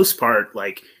for the most part,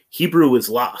 like Hebrew was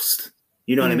lost.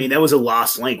 You know what I mean? That was a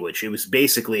lost language. It was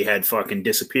basically had fucking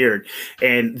disappeared.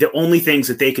 And the only things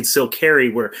that they could still carry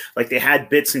were like they had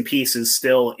bits and pieces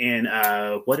still in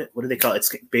what do they call it?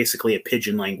 It's basically a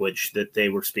pidgin language that they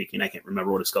were speaking. I can't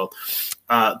remember what it's called.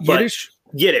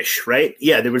 Yiddish, right?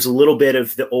 Yeah, there was a little bit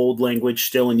of the old language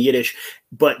still in Yiddish,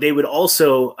 but they would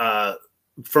also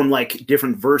from like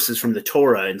different verses from the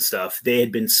Torah and stuff, they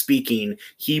had been speaking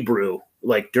Hebrew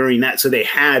like during that. So they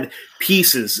had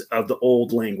pieces of the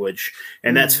old language.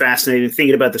 And that's fascinating.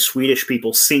 Thinking about the Swedish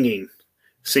people singing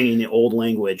the old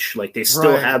language. Like they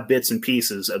still have bits and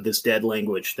pieces of this dead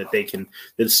language that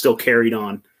is still carried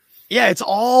on. Yeah, it's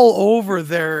all over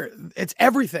there. It's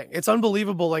everything. It's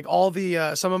unbelievable. Like all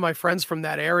the some of my friends from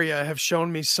that area have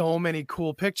shown me so many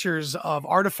cool pictures of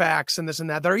artifacts and this and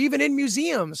that are even in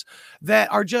museums that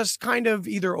are just kind of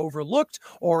either overlooked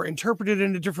or interpreted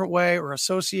in a different way or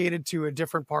associated to a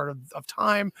different part of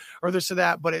time or this or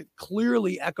that. But it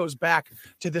clearly echoes back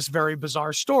to this very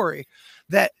bizarre story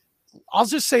that I'll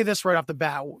just say this right off the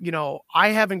bat. You know,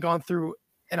 I haven't gone through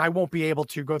and I won't be able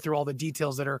to go through all the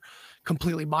details that are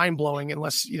completely mind-blowing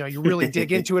unless, you know, you really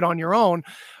dig into it on your own.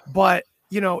 But,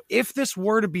 you know, if this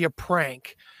were to be a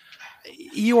prank,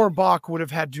 Eeyore Bock would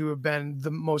have had to have been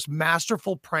the most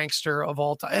masterful prankster of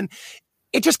all time. And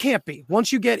it just can't be.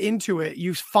 Once you get into it,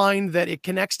 you find that it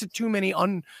connects to too many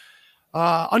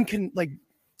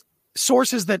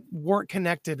sources that weren't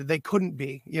connected. They couldn't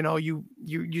be. You know,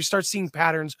 you start seeing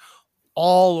patterns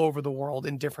all over the world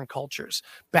in different cultures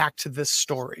back to this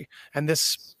story and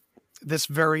this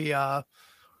very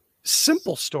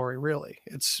simple story. Really,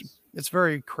 it's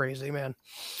very crazy, man.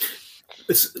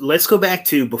 Let's go back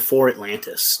to before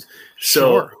Atlantis.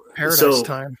 So Paradise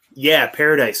Time. Yeah,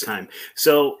 Paradise Time.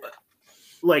 So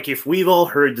like if we've all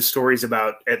heard the stories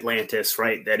about Atlantis,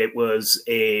 right, that it was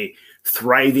a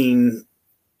thriving,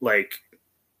 like,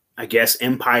 I guess,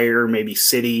 empire, maybe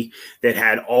city that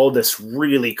had all this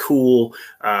really cool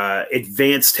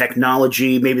advanced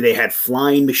technology. Maybe they had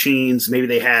flying machines. Maybe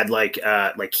they had like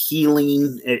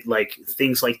healing, like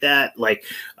things like that. Like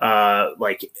what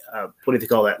do they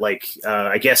call that? Like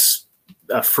I guess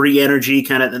free energy,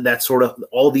 kind of that sort of.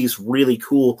 All these really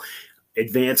cool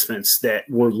advancements that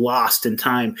were lost in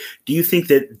time. Do you think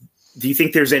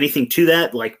there's anything to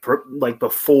that, like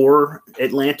before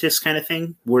Atlantis kind of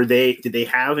thing? Did they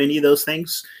have any of those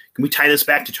things? Can we tie this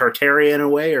back to Tartaria in a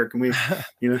way, or can we,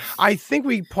 you know? I think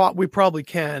we probably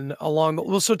can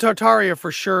so Tartaria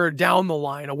for sure down the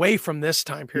line, away from this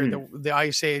time period, the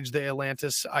Ice Age, the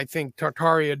Atlantis. I think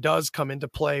Tartaria does come into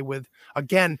play with,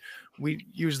 again, we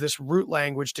use this root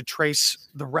language to trace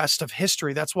the rest of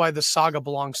history. That's why the saga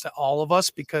belongs to all of us,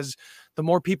 because the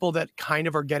more people that kind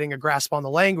of are getting a grasp on the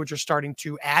language are starting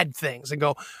to add things and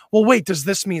go, well, wait, does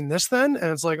this mean this then?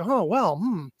 And it's like, oh,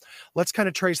 well, let's kind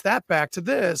of trace that back to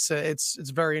this. It's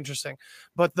very interesting.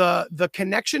 But the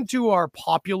connection to our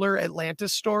popular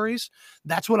Atlantis stories,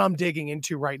 that's what I'm digging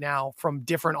into right now from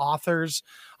different authors,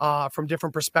 from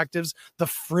different perspectives. The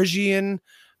Phrygian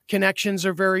connections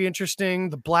are very interesting.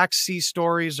 The Black Sea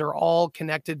stories are all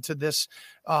connected to this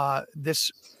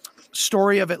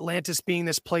story of Atlantis being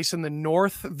this place in the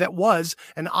north that was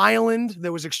an island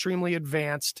that was extremely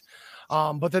advanced.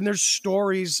 But then there's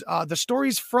stories. The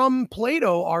stories from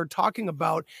Plato are talking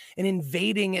about an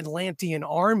invading Atlantean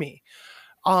army.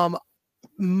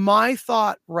 My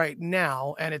thought right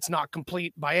now, and it's not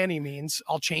complete by any means,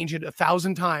 I'll change it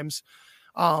 1,000 times.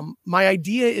 My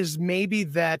idea is maybe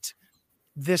that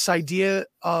this idea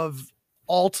of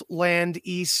alt land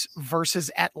east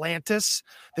versus Atlantis,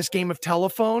 this game of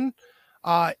telephone,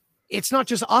 it's not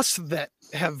just us that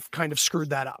have kind of screwed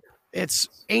that up. It's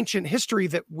ancient history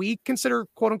that we consider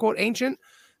quote unquote ancient.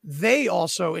 They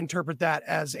also interpret that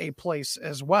as a place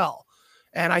as well.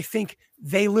 And I think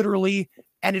they literally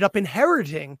ended up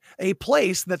inheriting a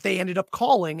place that they ended up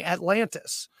calling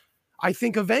Atlantis. I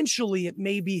think eventually it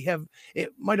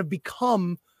might have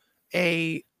become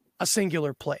a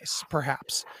singular place,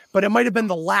 perhaps, but it might have been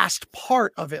the last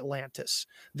part of Atlantis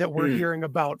that we're hearing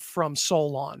about from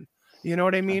Solon. You know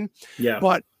what I mean? Yeah.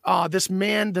 But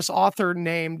this author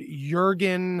named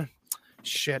Jürgen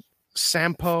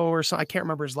Sampo or something, I can't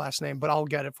remember his last name, but I'll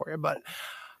get it for you. But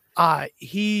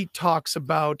he talks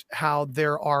about how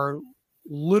there are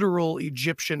literal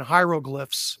Egyptian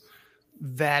hieroglyphs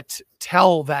that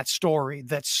tell that story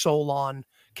that Solon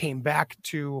came back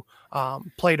to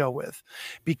Plato with,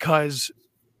 because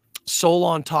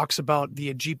Solon talks about the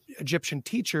Egyptian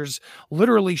teachers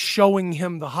literally showing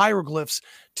him the hieroglyphs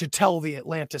to tell the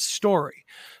Atlantis story.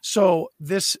 So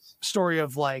this story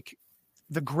of like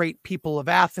the great people of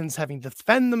Athens having to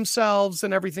defend themselves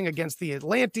and everything against the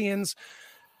Atlanteans,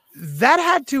 that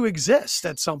had to exist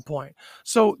at some point.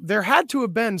 So there had to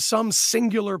have been some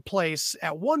singular place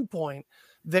at one point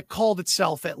that called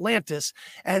itself Atlantis,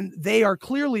 and they are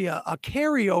clearly a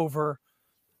carryover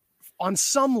on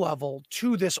some level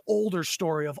to this older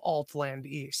story of Altland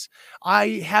East.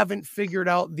 I haven't figured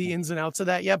out the ins and outs of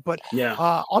that yet, but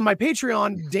on my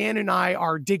Patreon, Dan and I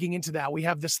are digging into that. We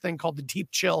have this thing called the Deep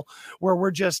Chill, where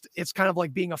it's kind of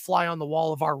like being a fly on the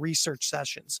wall of our research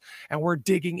sessions. And we're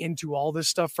digging into all this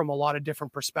stuff from a lot of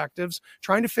different perspectives,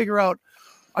 trying to figure out,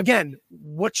 again,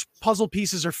 which puzzle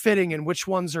pieces are fitting and which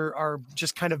ones are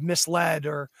just kind of misled,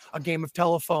 or a game of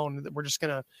telephone that we're just going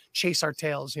to chase our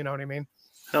tails. You know what I mean?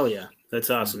 Hell yeah. That's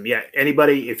awesome. Yeah.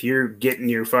 Anybody, if you're getting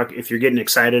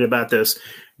excited about this,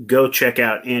 go check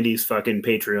out Andy's fucking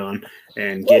Patreon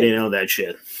and get in on that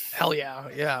shit. Hell yeah.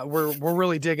 Yeah. We're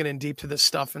really digging in deep to this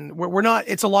stuff, and we're not,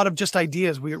 it's a lot of just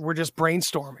ideas. We're just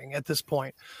brainstorming at this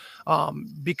point.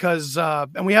 Because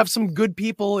and we have some good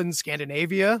people in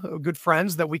Scandinavia, good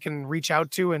friends that we can reach out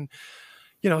to and,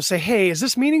 say, hey, is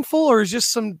this meaningful, or is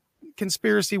just some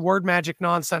conspiracy word magic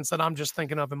nonsense that I'm just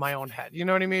thinking of in my own head? You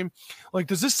know what I mean? Like,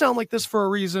 does this sound like this for a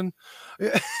reason?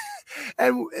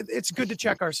 And it's good to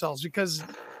check ourselves, because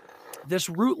this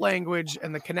root language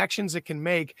and the connections it can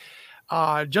make,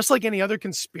 just like any other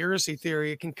conspiracy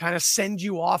theory, it can kind of send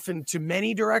you off into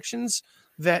many directions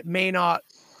that may not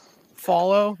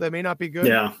follow, that may not be good.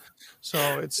 Yeah.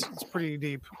 So it's pretty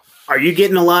deep. Are you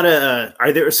getting a lot of,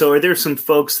 are there some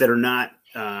folks that are not,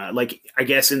 like, I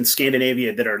guess in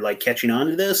Scandinavia, that are like catching on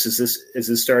to this? Is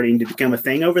this starting to become a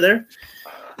thing over there?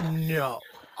 No,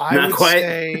 I would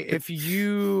say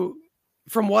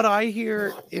from what I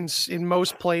hear in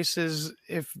most places,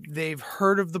 if they've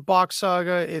heard of the Bock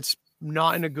Saga, it's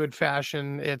not in a good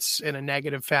fashion. It's in a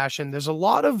negative fashion. There's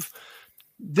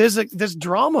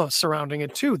drama surrounding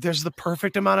it too. There's the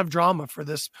perfect amount of drama for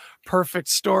this perfect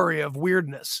story of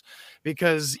weirdness,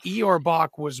 because Eeyore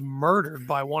Bock was murdered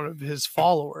by one of his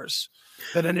followers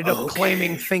that ended up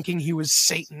thinking he was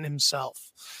Satan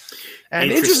himself.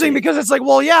 And interesting, because it's like,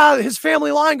 well, yeah, his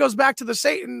family line goes back to the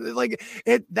Satan. Like,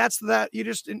 that's that you're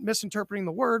just misinterpreting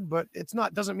the word, but it's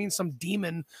not, doesn't mean some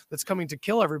demon that's coming to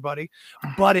kill everybody,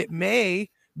 but it may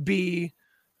be,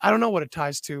 I don't know what it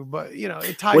ties to, but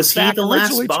it ties back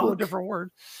originally to a different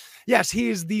word. Yes, he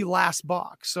is the last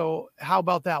Bock. So how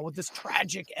about that with this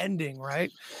tragic ending,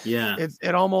 right? Yeah.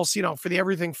 It almost, for the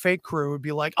Everything Fake crew would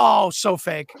be like, oh, so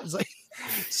fake. It's like,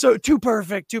 so too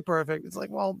perfect. It's like,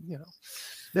 well,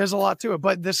 there's a lot to it.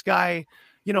 But this guy,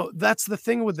 that's the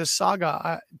thing with this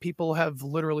saga. People have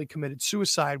literally committed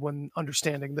suicide when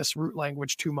understanding this root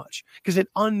language too much, because it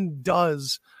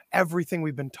undoes everything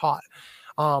we've been taught.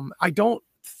 I don't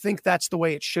think that's the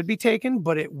way it should be taken,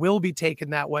 but it will be taken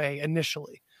that way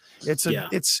initially. It's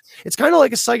kind of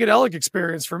like a psychedelic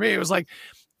experience for me. It was like,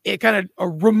 it kind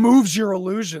of removes your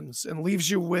illusions and leaves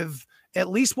you with at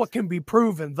least what can be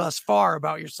proven thus far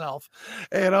about yourself.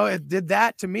 It did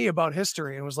that to me about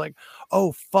history. It was like,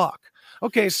 oh, fuck.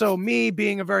 Okay, so me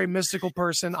being a very mystical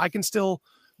person, I can still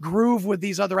groove with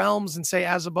these other realms and say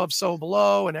as above, so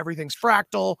below, and everything's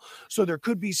fractal. So there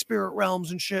could be spirit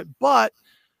realms and shit. But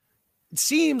it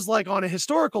seems like on a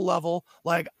historical level,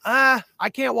 like, I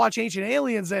can't watch Ancient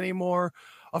Aliens anymore.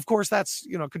 Of course, that's,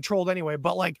 controlled anyway.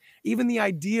 But like, even the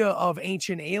idea of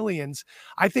Ancient Aliens,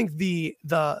 I think the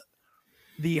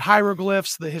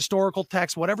hieroglyphs, the historical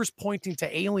text, whatever's pointing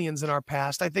to aliens in our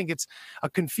past, I think it's a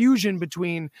confusion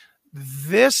between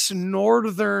this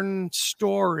northern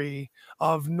story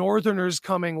of northerners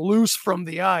coming loose from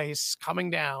the ice, coming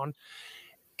down,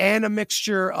 and a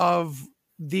mixture of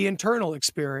the internal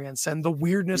experience and the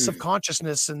weirdness of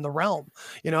consciousness in the realm.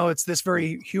 It's this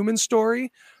very human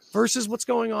story versus what's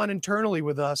going on internally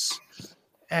with us.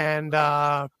 And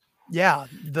the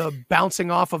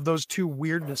bouncing off of those two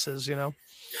weirdnesses,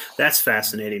 That's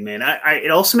fascinating, man.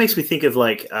 It also makes me think of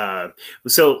like,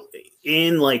 so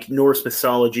in like Norse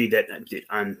mythology, that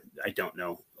I don't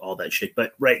know all that shit,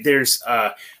 but right, there's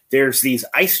these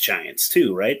ice giants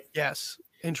too, right? Yes.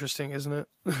 interesting, isn't it?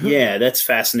 Yeah, that's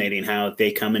fascinating how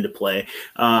they come into play.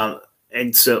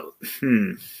 And so,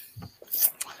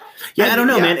 yeah, I don't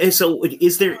know, man. And so,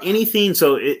 is there anything?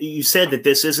 So, you said that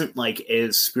this isn't like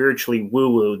as spiritually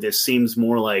woo-woo. This seems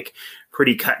more like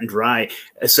pretty cut and dry.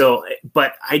 So,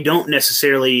 but I don't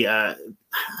necessarily. I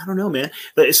don't know, man.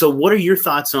 So, what are your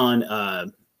thoughts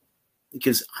on?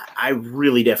 Because I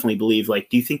really definitely believe. Like,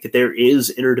 do you think that there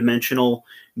is interdimensional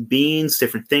beings,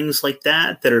 different things like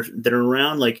that are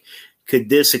around? Like, could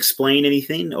this explain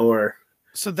anything, or?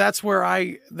 So that's where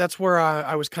I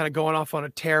was kind of going off on a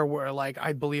tear where like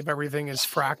I believe everything is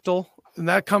fractal. And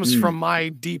that comes from my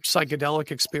deep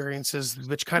psychedelic experiences,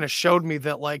 which kind of showed me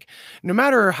that like no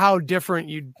matter how different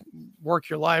you work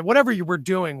your life, whatever you were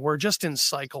doing, we're just in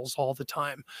cycles all the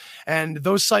time. And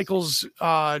those cycles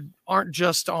aren't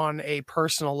just on a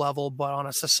personal level, but on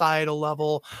a societal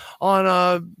level, on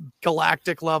a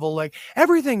galactic level. Like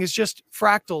everything is just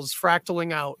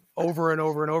fractaling out over and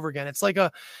over and over again. It's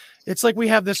like we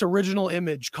have this original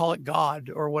image, call it God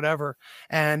or whatever,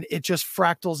 and it just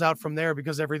fractals out from there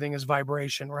because everything is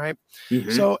vibration, right?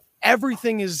 Mm-hmm. So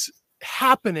everything is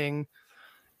happening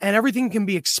and everything can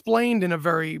be explained in a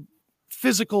very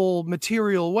physical,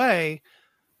 material way,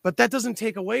 but that doesn't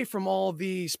take away from all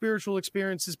the spiritual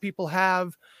experiences people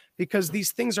have because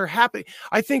these things are happening.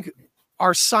 I think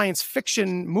our science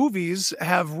fiction movies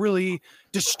have really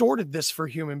distorted this for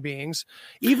human beings.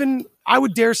 Even I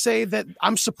would dare say that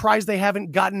I'm surprised they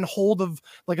haven't gotten hold of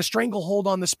like a stranglehold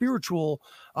on the spiritual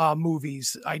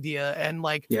movies idea. And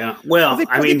like, yeah, well, they,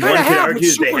 I mean, one could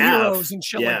argue they have and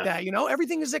shit like that. You know,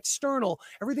 everything is external.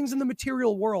 Everything's in the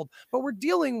material world, but we're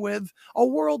dealing with a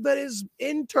world that is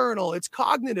internal. It's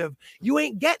cognitive. You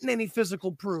ain't getting any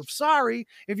physical proof. Sorry.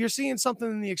 If you're seeing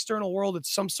something in the external world,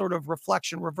 it's some sort of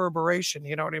reflection, reverberation.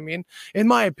 You know what I mean? In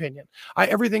my opinion,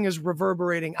 everything is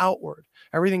reverberating outward.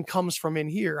 Everything comes from in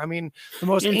here. I mean, the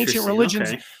most ancient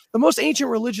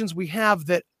religions we have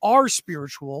that are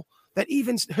spiritual, that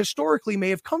even historically may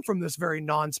have come from this very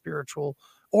non-spiritual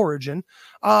origin,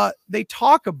 they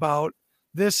talk about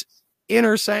this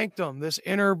inner sanctum, this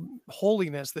inner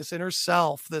holiness, this inner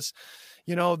self, this,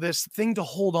 you know, this thing to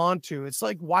hold on to. It's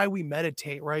like why we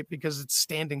meditate, right? Because it's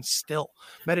standing still.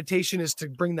 Meditation is to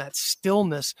bring that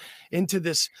stillness into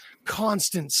this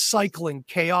constant cycling,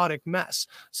 chaotic mess.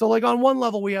 So like on one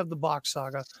level, we have the Bock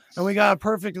Saga, and we got a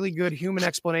perfectly good human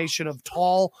explanation of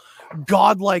tall,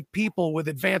 godlike people with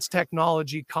advanced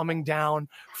technology coming down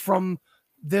from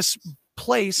this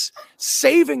place,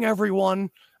 saving everyone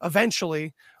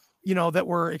eventually, you know, that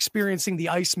we're experiencing the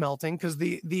ice melting, because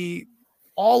the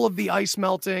all of the ice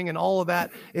melting and all of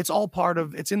that, it's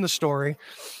in the story.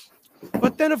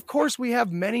 But then of course we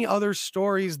have many other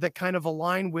stories that kind of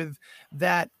align with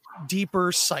that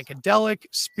deeper psychedelic,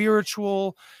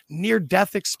 spiritual,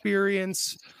 near-death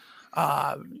experience.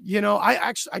 You know,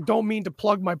 I don't mean to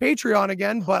plug my Patreon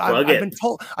again, but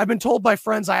I've been told by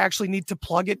friends I actually need to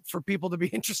plug it for people to be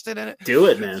interested in it. Do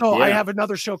it, man. So yeah. I have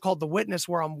another show called The Witness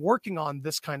where I'm working on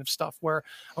this kind of stuff, where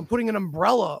I'm putting an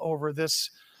umbrella over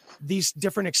these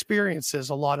different experiences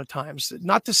a lot of times.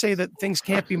 Not to say that things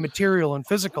can't be material and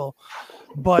physical,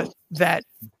 but that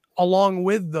along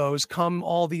with those come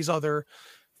all these other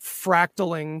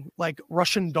fractaling, like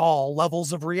Russian doll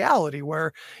levels of reality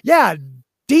where, yeah,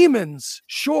 demons,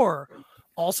 sure.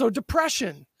 Also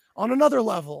depression on another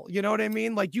level. You know what I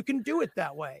mean? Like you can do it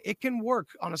that way. It can work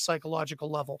on a psychological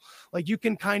level. Like you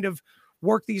can kind of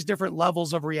work these different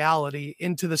levels of reality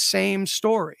into the same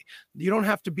story. You don't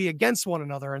have to be against one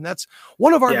another. And that's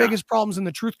one of our biggest problems in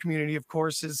the truth community, of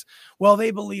course, is, well,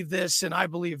 they believe this and I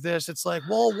believe this. It's like,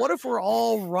 well, what if we're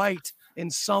all right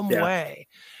in some way?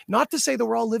 Not to say that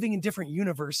we're all living in different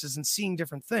universes and seeing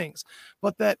different things,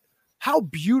 but that how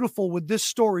beautiful would this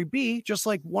story be? Just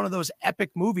like one of those epic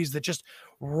movies that just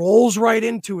rolls right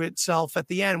into itself at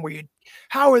the end, where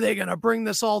how are they going to bring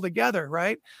this all together?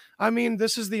 Right. I mean,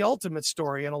 this is the ultimate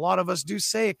story. And a lot of us do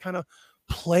say it kind of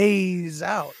plays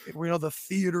out, you know, the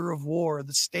theater of war,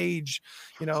 the stage,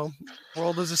 you know,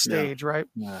 world is a stage, right?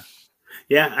 Yeah.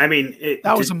 Yeah. I mean,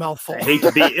 that was a mouthful. I hate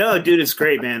to be, oh, dude, it's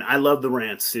great, man. I love the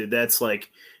rants, dude. That's like,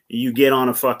 you get on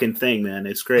a fucking thing, man.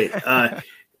 It's great.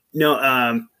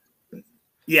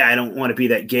 Yeah, I don't want to be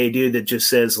that gay dude that just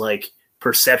says like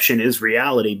perception is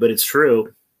reality, but it's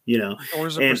true, you know.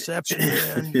 Doors of perception,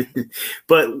 man.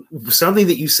 But something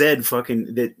that you said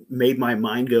fucking that made my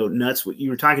mind go nuts, what you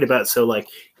were talking about. So like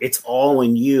it's all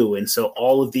in you. And so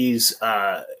all of these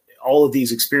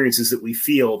experiences that we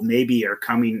feel maybe are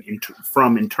coming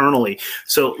from internally.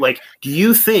 So like, do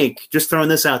you think, just throwing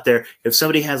this out there, if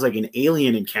somebody has like an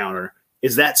alien encounter,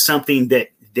 is that something that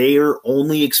they're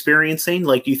only experiencing?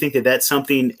 Like, do you think that that's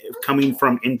something coming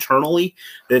from internally,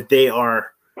 that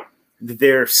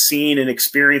they're seeing and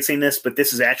experiencing this, but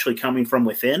this is actually coming from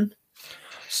within?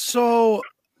 So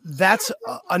that's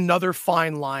another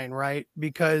fine line, right?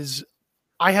 Because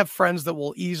I have friends that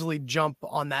will easily jump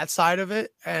on that side of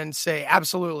it and say,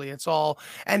 absolutely, it's all,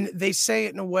 and they say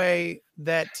it in a way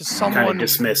that to someone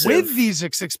with these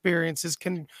experiences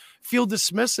can feel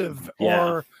dismissive,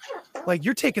 or like,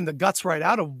 you're taking the guts right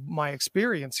out of my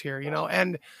experience here, you know?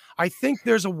 And I think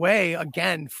there's a way,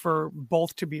 again, for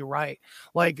both to be right.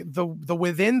 Like the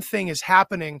within thing is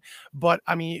happening, but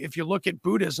I mean, if you look at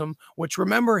Buddhism, which,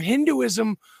 remember,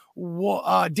 Hinduism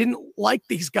didn't like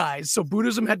these guys, so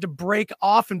Buddhism had to break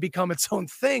off and become its own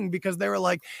thing, because they were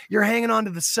like, you're hanging on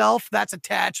to the self, that's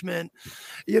attachment,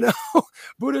 you know.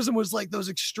 Buddhism was like those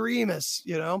extremists,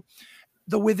 you know.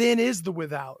 The within is the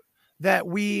without, that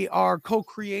we are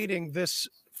co-creating this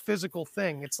physical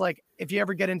thing. It's like, if you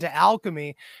ever get into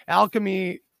alchemy,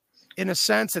 in a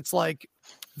sense, it's like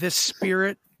this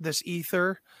spirit, this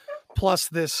ether, plus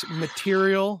this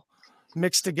material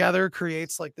mixed together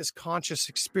creates like this conscious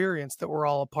experience that we're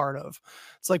all a part of.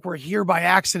 It's like we're here by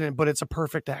accident, but it's a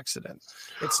perfect accident.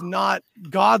 It's not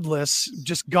godless,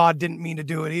 just God didn't mean to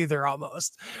do it either,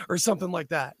 almost, or something like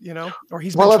that, you know, or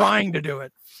he's been trying to do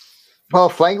it. Well,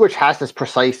 if language has this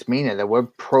precise meaning, that we're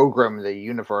programming the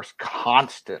universe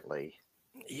constantly.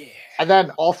 Yeah. And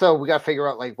then also we got to figure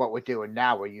out like what we're doing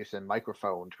now. We're using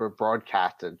microphones, we're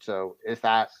broadcasting. So is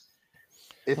that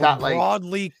like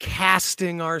broadly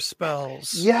casting our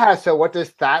spells? Yeah. So what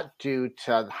does that do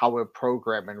to how we're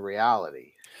programming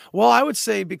reality? Well, I would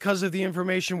say because of the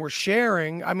information we're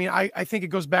sharing, I mean, I think it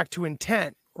goes back to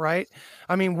intent, right?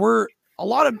 I mean, a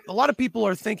lot of people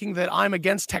are thinking that I'm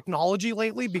against technology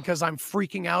lately because I'm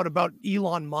freaking out about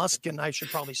Elon Musk, and I should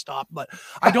probably stop, but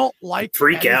I don't like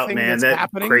freak out, man. That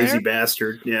crazy there.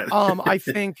 Bastard. Yeah. I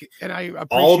think, and I appreciate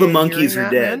all the monkeys are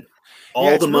dead. Man.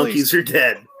 All the monkeys are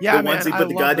dead. Yeah, the ones he put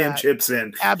the goddamn chips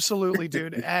in. Absolutely,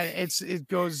 dude. And it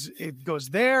goes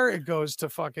there. It goes to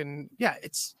fucking, yeah.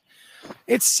 It's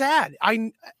sad.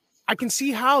 I can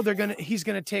see how he's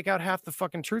gonna take out half the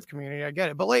fucking truth community. I get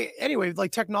it, but like, anyway,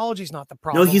 like, technology's not the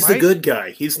problem. No, he's right? the good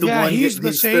guy. He's the one. He's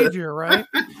the savior, right?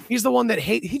 He's the one that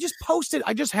he just posted.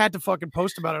 I just had to fucking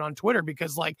post about it on Twitter,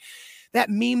 because like that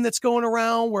meme that's going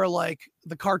around where like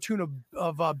the cartoon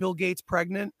of Bill Gates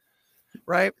pregnant,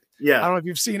 right? Yeah. I don't know if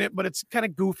you've seen it, but it's kind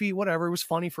of goofy, whatever. It was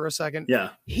funny for a second. Yeah.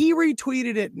 He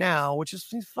retweeted it now, which is,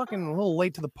 he's fucking a little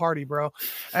late to the party, bro.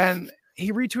 And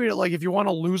he retweeted it like, if you want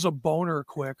to lose a boner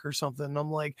quick or something. And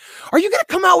I'm like, are you going to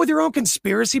come out with your own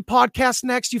conspiracy podcast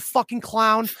next, you fucking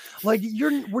clown? Like,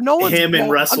 we're no one's him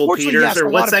and Russell Peters, yes, or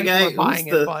what's that guy?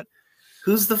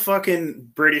 Who's the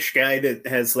fucking British guy that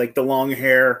has like the long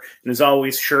hair and is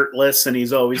always shirtless, and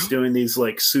he's always doing these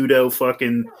like pseudo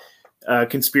fucking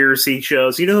conspiracy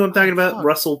shows? You know who I'm talking about?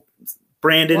 Russell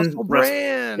Brand.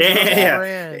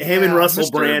 Yeah. Him and Russell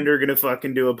Brand are gonna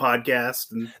fucking do a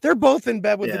podcast, and they're both in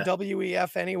bed with the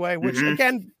WEF anyway. Which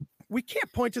again, we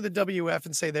can't point to the WF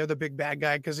and say they're the big bad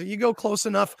guy, because if you go close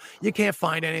enough, you can't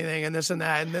find anything and this and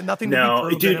that, and then nothing to be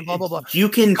proven, dude, and blah blah blah. You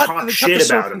can talk shit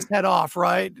about him. Head off,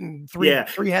 right? And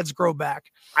three heads grow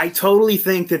back. I totally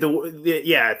think that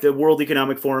the World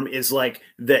Economic Forum is like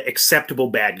the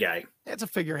acceptable bad guy. It's a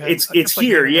figurehead. It's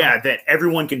here, that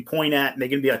everyone can point at, and they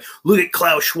can be like, look at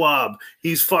Klaus Schwab.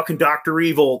 He's fucking Dr.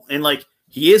 Evil. And like,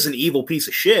 he is an evil piece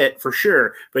of shit for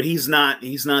sure, but he's not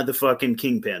the fucking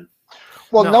kingpin.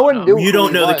 Well, no one knew. You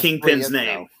don't know the kingpin's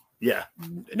name. Yeah.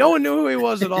 No one knew who he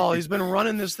was at all. He's been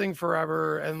running this thing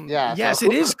forever. And yes,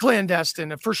 it is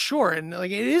clandestine for sure. And like,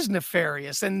 it is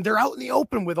nefarious. And they're out in the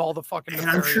open with all the fucking And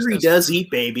I'm sure he does eat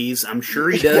babies. I'm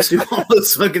sure he does do all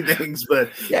those fucking things,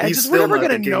 but he's we're never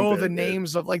going to know the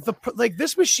names of like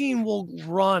this machine will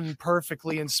run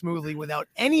perfectly and smoothly without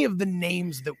any of the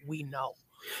names that we know.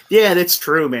 Yeah, that's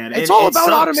true, man. It's all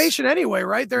about automation anyway,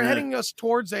 right? They're heading us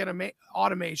towards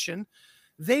automation.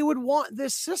 They would want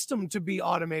this system to be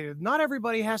automated. Not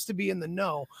everybody has to be in the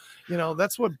know. You know,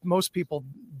 that's what most people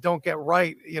don't get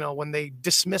right, you know, when they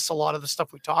dismiss a lot of the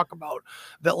stuff we talk about,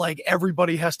 that like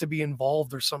everybody has to be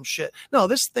involved or some shit. No,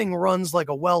 this thing runs like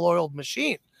a well-oiled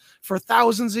machine for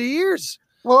thousands of years.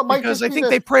 Well, it might because I think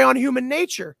they prey on human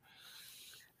nature.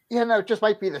 Yeah, no, it just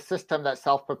might be the system that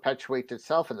self-perpetuates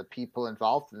itself, and the people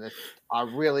involved in this are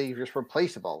really just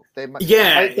replaceable. There might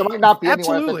not be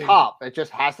anyone at the top. It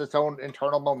just has its own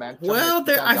internal momentum. Well,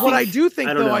 what I do think,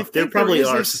 though, I think there is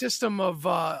a system of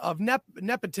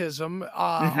nepotism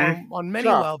on many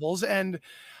levels, and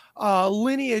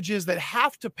lineages that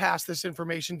have to pass this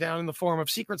information down in the form of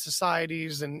secret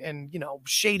societies and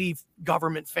shady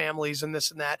government families and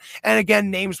this and that. And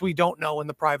again, names we don't know in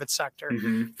the private sector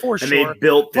for and sure. they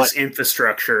built this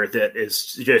infrastructure that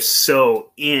is just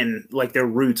so like their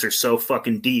roots are so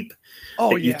fucking deep.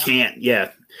 Oh, you can't.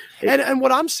 Yeah. And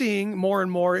what I'm seeing more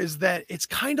and more is that it's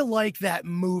kind of like that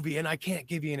movie, and I can't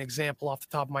give you an example off the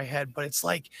top of my head, but it's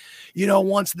like,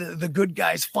 once the good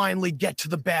guys finally get to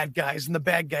the bad guys and the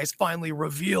bad guys finally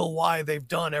reveal why they've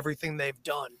done everything they've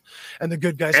done. And the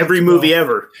good guys every movie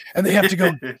ever. And they have to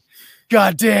go,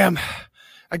 God damn,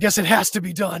 I guess it has to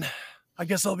be done. I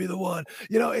guess I'll be the one.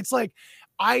 It's like,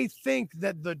 I think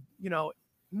that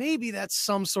maybe that's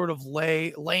some sort of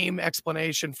lame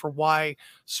explanation for why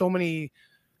so many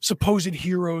supposed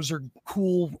heroes or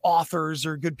cool authors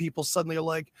or good people suddenly are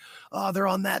like, oh, they're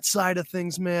on that side of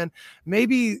things, man.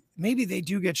 Maybe they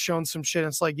do get shown some shit.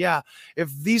 It's like, yeah,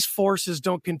 if these forces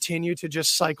don't continue to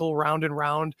just cycle round and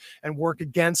round and work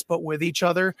against, but with each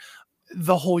other,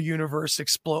 the whole universe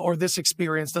explode, or this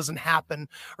experience doesn't happen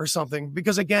or something.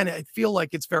 Because again, I feel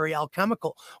like it's very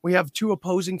alchemical. We have two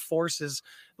opposing forces,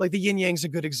 like the yin yang's a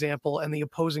good example, and the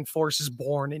opposing force is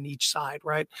born in each side,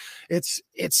 right? It's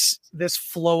this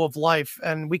flow of life,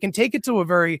 and we can take it to a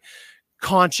very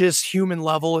conscious human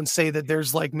level and say that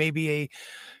there's like maybe a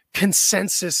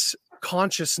consensus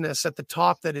consciousness at the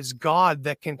top that is God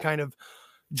that can kind of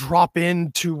drop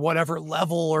into whatever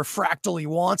level or fractal he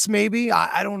wants. Maybe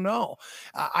I don't know.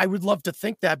 I would love to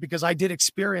think that, because I did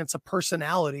experience a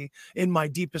personality in my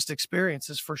deepest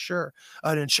experiences, for sure.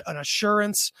 An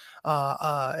assurance,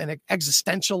 an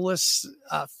existentialist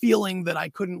feeling that I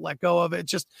couldn't let go of.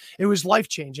 It was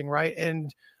life-changing, right?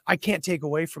 And I can't take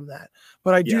away from that,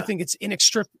 but I do think it's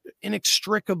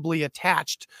inextricably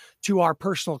attached to our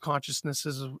personal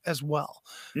consciousnesses as well.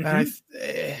 And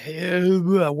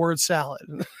word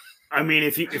salad. I mean,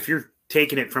 if you're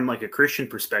taking it from like a Christian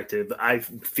perspective, I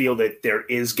feel that there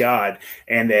is God,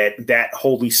 and that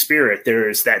Holy Spirit, there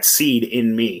is that seed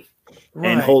in me,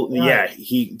 right, and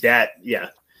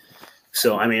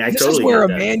So, I mean, this is where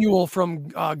Emmanuel from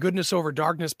Goodness Over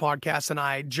Darkness podcast and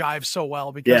I jive so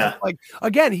well, because like,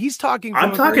 again, he's talking.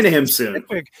 I'm talking to him soon.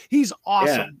 He's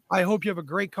awesome. Yeah. I hope you have a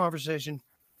great conversation.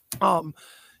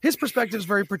 His perspective is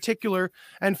very particular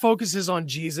and focuses on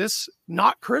Jesus,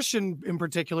 not Christian in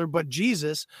particular, but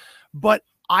Jesus. But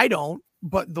I don't.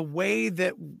 But the way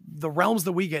that the realms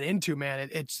that we get into, man,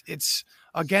 it's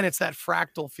that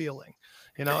fractal feeling.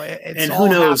 And who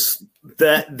knows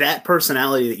that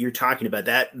personality that you're talking about,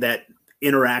 that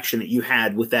interaction that you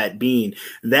had with that being,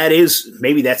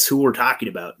 maybe that's who we're talking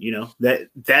about.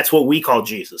 That's what we call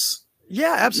Jesus.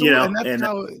 Yeah, absolutely. And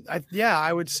that's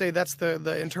I would say that's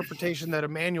the interpretation that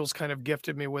Emmanuel's kind of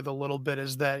gifted me with a little bit,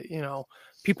 is that,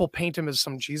 people paint him as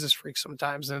some Jesus freak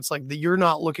sometimes. And it's like, you're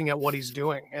not looking at what he's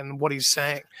doing and what he's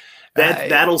saying.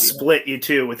 That'll split you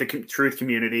too with the truth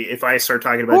community. If I start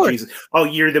talking about Jesus, oh,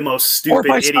 you're the most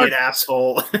stupid idiot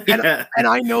asshole. and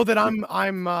I know that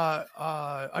I'm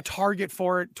a target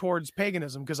for it towards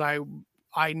paganism, because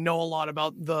I know a lot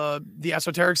about the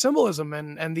esoteric symbolism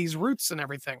and these roots and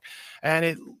everything. And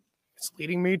it's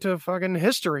leading me to fucking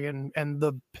history and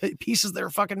the pieces that are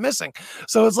fucking missing.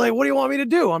 So it's like, what do you want me to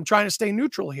do? I'm trying to stay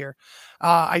neutral here.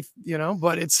 But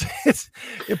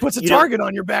it puts a target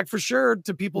on your back for sure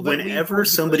to people. Whenever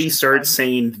somebody starts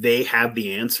saying they have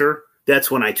the answer, that's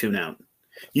when I tune out.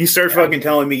 You start fucking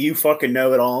telling me you fucking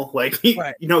know it all. Like,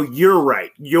 you're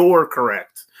right. You're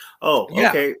correct. Oh,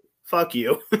 okay. Fuck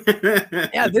you.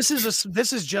 This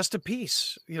is just a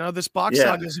piece. This Bock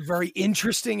Saga is a very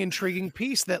interesting, intriguing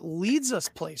piece that leads us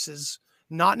places,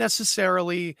 not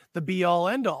necessarily the be all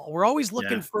end all. We're always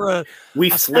looking for we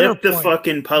flipped the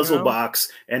fucking puzzle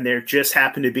box, and there just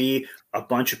happened to be a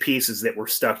bunch of pieces that were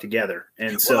stuck together.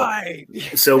 And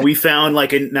so we found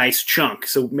like a nice chunk.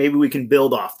 So maybe we can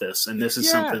build off this. And this is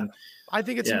something. I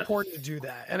think it's important to do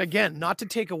that. And again, not to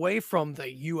take away from the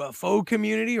UFO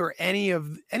community or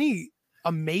any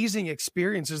amazing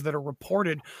experiences that are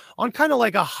reported on kind of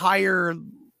like a higher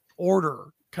order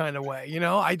kind of way.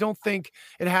 I don't think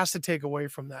it has to take away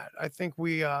from that. I think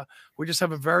we just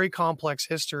have a very complex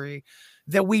history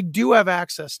that we do have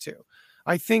access to.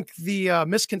 I think the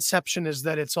misconception is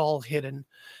that it's all hidden,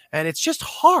 and it's just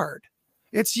hard.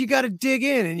 You got to dig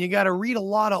in, and you got to read a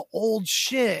lot of old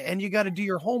shit, and you got to do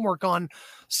your homework on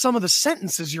some of the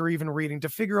sentences you're even reading to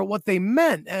figure out what they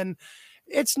meant. And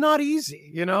it's not easy.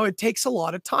 You know, it takes a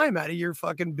lot of time out of your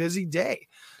fucking busy day.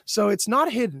 So it's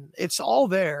not hidden. It's all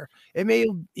there. It may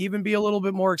even be a little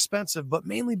bit more expensive, but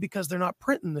mainly because they're not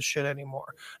printing the shit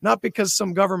anymore. Not because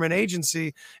some government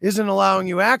agency isn't allowing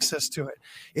you access to it.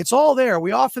 It's all there.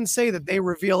 We often say that they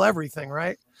reveal everything,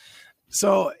 right?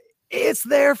 So it's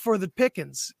there for the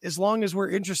pickings as long as we're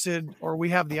interested or we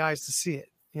have the eyes to see it,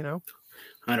 you know?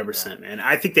 100%, man.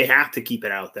 I think they have to keep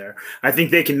it out there. I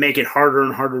think they can make it harder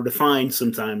and harder to find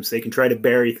sometimes. They can try to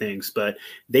bury things, but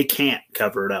they can't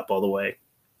cover it up all the way.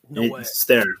 No way. It's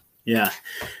there. Yeah.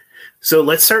 So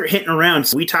let's start hitting around.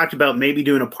 So we talked about maybe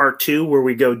doing a part 2 where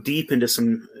we go deep into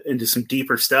some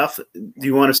deeper stuff. Do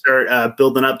you want to start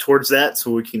building up towards that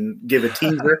so we can give a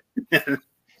teaser?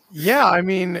 Yeah, I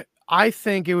mean, I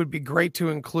think it would be great to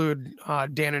include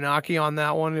Dan Inaki on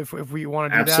that one if we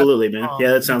want to do that. Absolutely, man.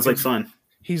 Yeah, that sounds like fun.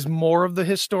 He's more of the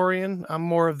historian. I'm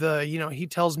more of the, you know, he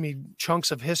tells me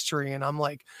chunks of history and I'm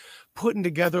like putting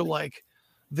together like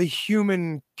the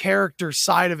human character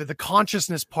side of it, the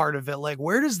consciousness part of it. Like,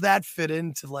 where does that fit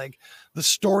into like the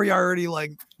story I already,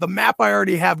 like the map I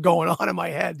already have going on in my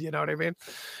head? You know what I mean?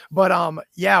 But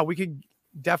yeah, we could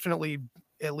definitely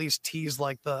at least tease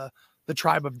like the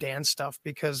Tribe of Dan stuff,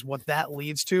 because what that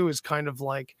leads to is kind of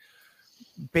like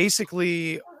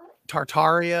basically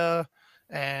Tartaria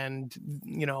and,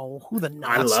 you know, who the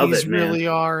Nazis really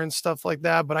are and stuff like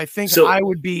that. But I think I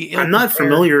would be. I'm not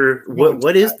familiar. What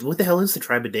the hell is the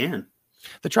Tribe of Dan?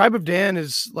 The Tribe of Dan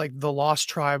is like the lost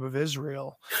tribe of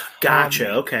Israel. Gotcha.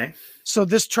 Okay. So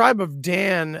this Tribe of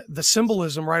Dan, the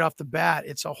symbolism right off the bat,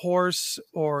 it's a horse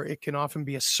or it can often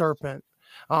be a serpent.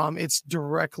 It's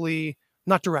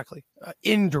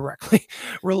indirectly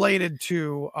related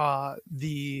to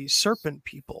the serpent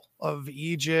people of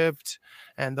Egypt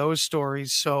and those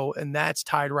stories. So, and that's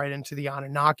tied right into the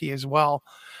Anunnaki as well.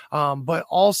 But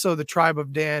also the Tribe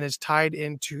of Dan is tied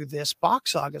into this Bock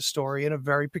Saga story in a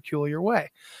very peculiar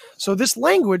way. So this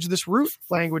language, this root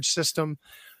language system,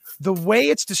 the way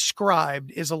it's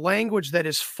described is a language that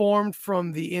is formed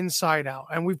from the inside out.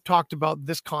 And we've talked about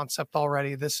this concept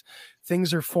already.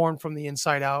 Things are formed from the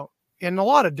inside out in a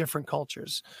lot of different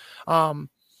cultures.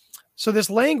 So this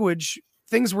language,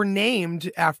 things were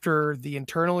named after the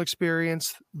internal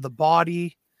experience, the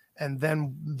body, and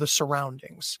then the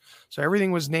surroundings. So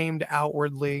everything was named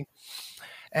outwardly.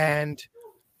 And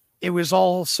it was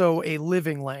also a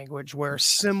living language where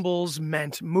symbols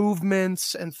meant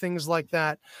movements and things like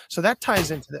that. So that ties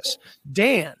into this.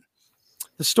 Dan,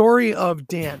 the story of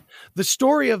Dan. The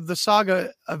story of the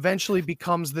saga eventually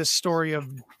becomes this story of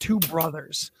two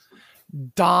brothers,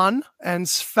 Don and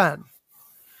Sven.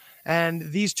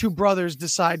 And these two brothers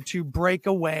decide to break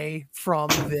away from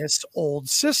this old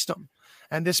system.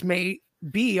 And this may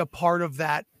be a part of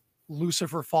that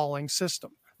Lucifer falling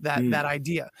system, that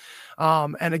idea.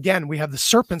 And again, we have the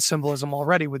serpent symbolism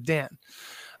already with Dan.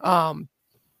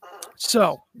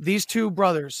 So these two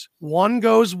brothers, one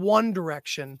goes one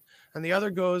direction and the other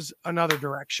goes another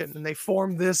direction, and they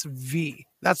form this V.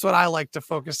 That's what I like to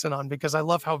focus in on because I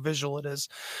love how visual it is.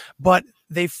 But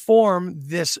they form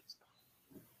this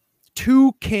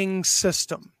two-king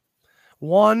system.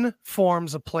 One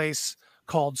forms a place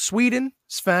called Sweden.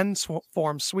 Sven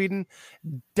forms Sweden.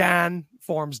 Dan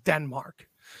forms Denmark.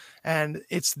 And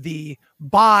it's the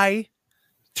bi-two-king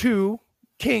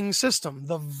system,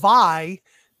 the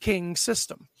Vi-king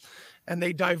system. And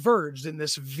they diverged in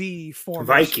this V form.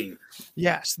 Viking.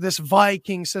 Yes, this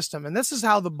Viking system. And this is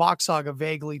how the Bock Saga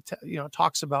vaguely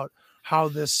talks about how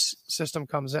this system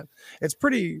comes in. It's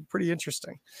pretty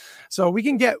interesting. So we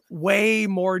can get way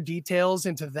more details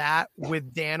into that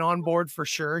with Dan on board for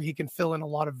sure. He can fill in a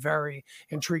lot of very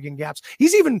intriguing gaps.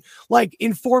 He's even like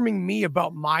informing me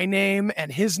about my name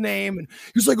and his name. And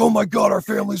he's like, oh my God, our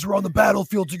families were on the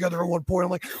battlefield together at one point.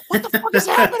 I'm like, what the fuck is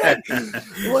happening?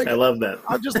 Like, I love that.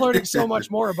 I'm just learning so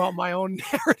much more about my own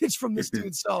heritage from this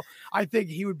dude. So I think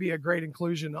he would be a great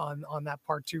inclusion on that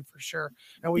part too, for sure.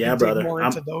 And we can dig more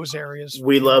into those areas.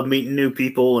 We love meeting new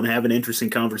people and having interesting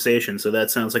conversations. So that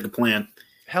sounds like a plan.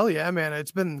 Hell yeah, man.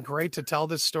 It's been great to tell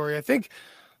this story. I think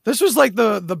this was like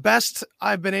the best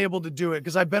I've been able to do it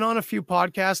because I've been on a few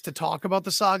podcasts to talk about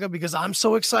the saga because I'm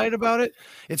so excited about it.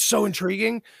 It's so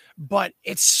intriguing, but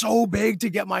it's so big to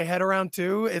get my head around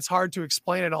too. It's hard to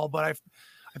explain it all, but I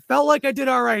felt like I did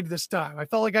all right this time. I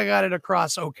felt like I got it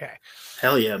across okay.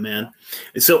 Hell yeah, man.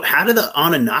 So how did the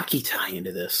Anunnaki tie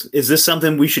into this? Is this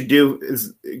something we should do?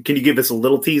 Can you give us a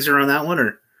little teaser on that one?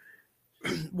 Or?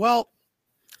 Well,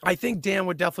 I think Dan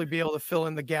would definitely be able to fill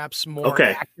in the gaps more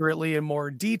accurately and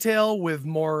more detail with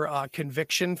more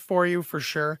conviction for you, for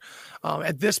sure.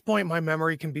 At this point, my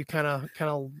memory can be kind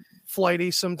of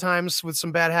flighty sometimes with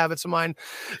some bad habits of mine.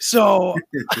 So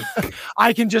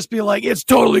I can just be like, it's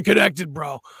totally connected,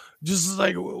 bro. Just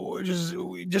like,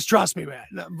 just trust me, man.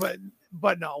 No,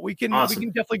 but no, we can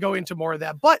definitely go into more of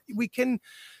that, but we can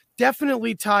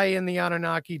definitely tie in the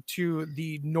Anunnaki to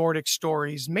the Nordic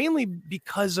stories, mainly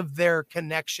because of their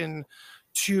connection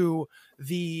to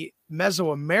the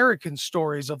Mesoamerican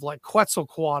stories of like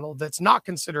Quetzalcoatl that's not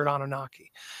considered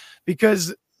Anunnaki,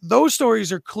 because those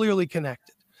stories are clearly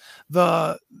connected.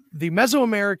 The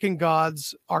Mesoamerican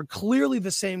gods are clearly the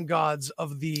same gods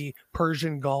of the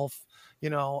Persian Gulf,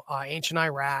 ancient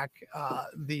Iraq.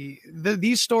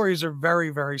 These stories are very,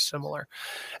 very similar.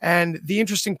 And the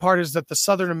interesting part is that the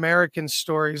Southern American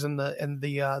stories and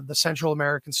the Central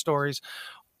American stories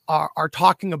are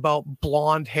talking about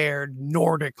blonde-haired,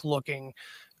 Nordic-looking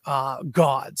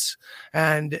gods.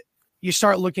 And you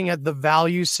start looking at the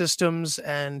value systems,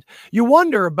 and you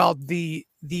wonder about the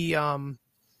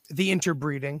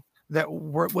interbreeding that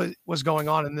was going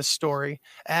on in this story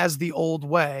as the old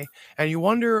way. And you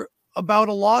wonder about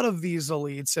a lot of these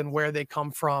elites and where they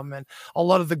come from, and a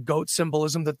lot of the goat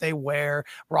symbolism that they wear.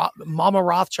 Mama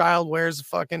Rothschild wears a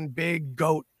fucking big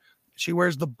goat. She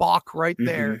wears the Bock right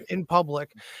there in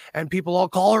public, and people all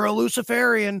call her a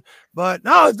Luciferian, but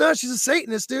no, she's a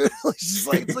Satanist, dude. She's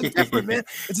like, it's like different, man.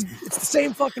 It's the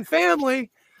same fucking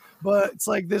family, but it's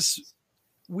like this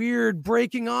weird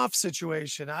breaking off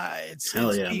situation. It's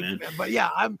deep, man. But yeah,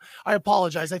 I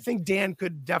apologize. I think Dan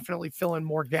could definitely fill in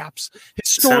more gaps.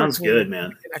 Sounds good,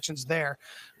 man. Connections there,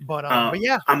 but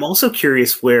yeah, I'm also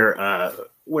curious where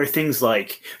things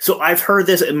like, so I've heard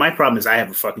this, and my problem is I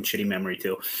have a fucking shitty memory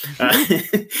too.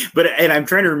 And I'm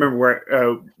trying to remember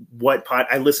what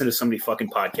I listen to so many fucking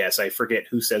podcasts. I forget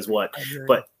who says what,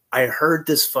 but I heard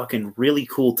this fucking really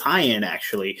cool tie-in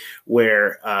actually,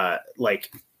 where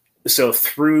so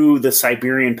through the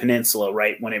Siberian Peninsula,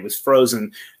 right, when it was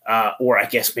frozen, or I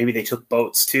guess maybe they took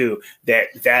boats too,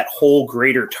 that whole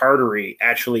greater Tartary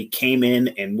actually came in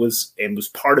and was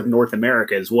part of North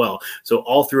America as well. So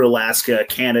all through Alaska,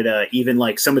 Canada, even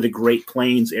like some of the Great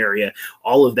Plains area,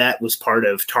 all of that was part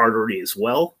of Tartary as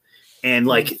well. And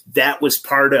like that was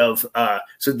part of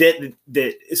so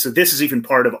this is even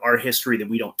part of our history that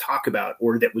we don't talk about,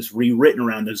 or that was rewritten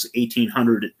around those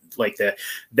 1800, like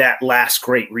that last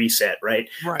Great Reset, right?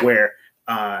 Where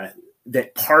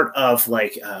that part of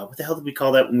like what the hell did we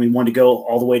call that when we wanted to go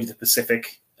all the way to the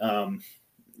Pacific?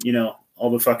 All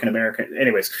the fucking American.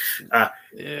 Anyways,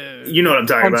 you know what I'm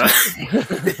talking about.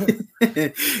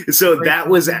 So that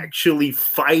was actually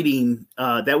fighting.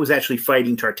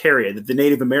 Tartaria. That the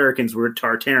Native Americans were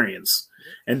Tartarians,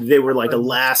 and they were like a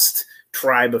last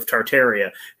tribe of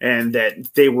Tartaria, and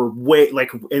that they were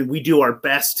and we do our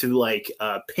best to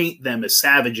paint them as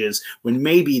savages when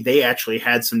maybe they actually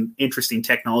had some interesting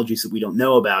technologies that we don't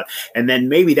know about. And then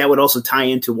maybe that would also tie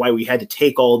into why we had to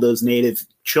take all those native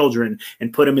children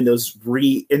and put them in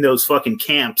those fucking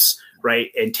camps,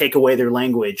 right, and take away their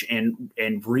language and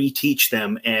reteach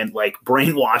them and like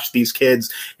brainwash these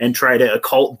kids and try to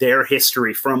occult their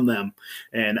history from them.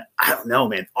 And I don't know,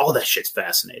 man, all that shit's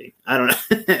fascinating. I don't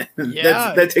know.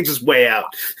 Yeah, that takes us way out.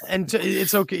 And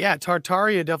it's okay. Yeah,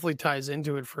 Tartaria definitely ties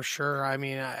into it for sure. I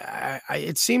mean,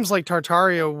 it seems like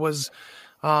Tartaria was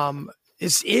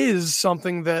is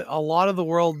something that a lot of the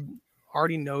world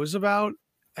already knows about.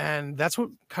 And that's what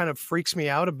kind of freaks me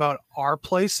out about our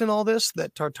place in all this,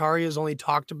 that Tartaria is only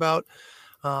talked about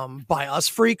by us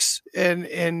freaks.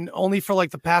 And only for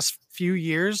like the past few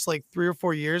years, like 3 or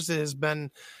 4 years, it has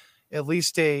been at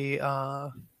least a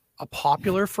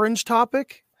popular fringe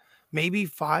topic, maybe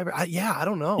 5. I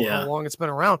don't know how long it's been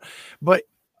around. But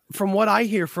from what I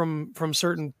hear from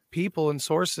certain people and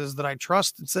sources that I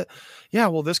trust, it's that,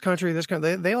 this country,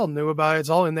 they all knew about it. It's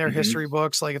all in their history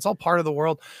books. Like, it's all part of the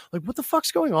world. Like, what the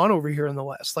fuck's going on over here in the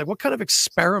West? Like, what kind of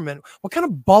experiment, what kind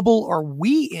of bubble are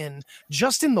we in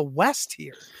just in the West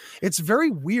here? It's very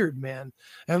weird, man.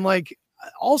 And like,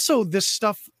 also this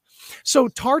stuff. So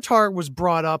Tartar was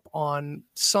brought up on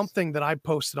something that I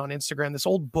posted on Instagram, this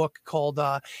old book called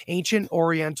Ancient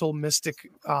Oriental Mystic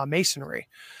Masonry.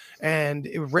 And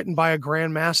it was written by a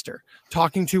Grand Master,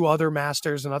 talking to other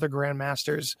masters and other Grand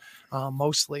Masters,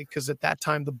 mostly, because at that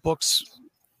time the books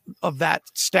of that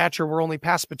stature were only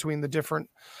passed between the different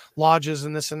lodges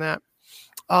and this and that.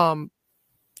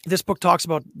 This book talks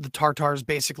about the Tartars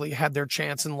basically had their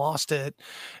chance and lost it,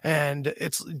 and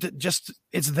it's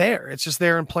there. It's just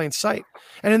there in plain sight.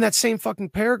 And in that same fucking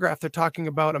paragraph, they're talking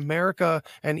about America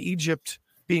and Egypt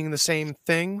being the same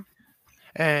thing.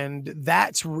 And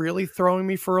that's really throwing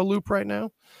me for a loop right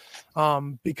now,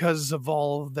 because of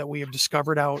all that we have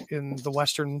discovered out in the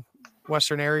Western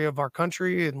western area of our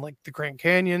country and like the Grand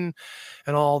Canyon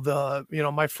and all the,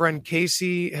 my friend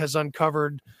Casey has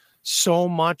uncovered so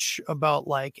much about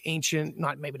like ancient,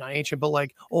 maybe not ancient, but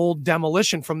like old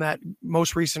demolition from that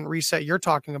most recent reset you're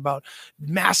talking about,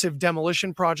 massive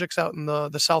demolition projects out in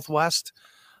the Southwest.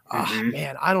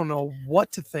 Man, I don't know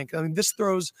what to think. I mean, this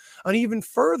throws an even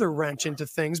further wrench into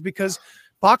things because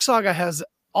Bock Saga has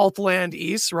Altland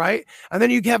East, right? And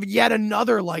then you have yet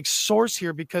another like source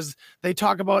here because they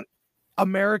talk about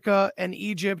America and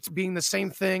Egypt being the same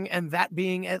thing and that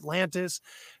being Atlantis.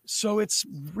 So it's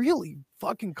really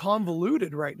fucking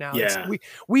convoluted right now. Yeah.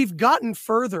 We've gotten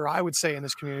further, I would say, in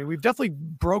this community. We've definitely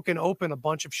broken open a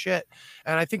bunch of shit.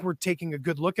 And I think we're taking a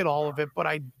good look at all of it.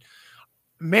 But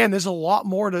man, there's a lot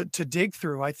more to dig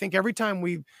through. I think every time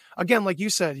again, like you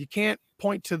said, you can't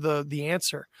point to the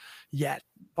answer yet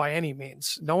by any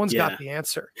means. No one's got the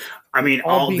answer. I mean,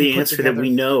 all the answer together that we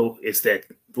know is that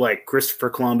like Christopher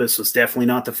Columbus was definitely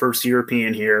not the first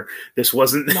European here. This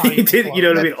wasn't, he did, you know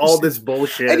what I mean? All this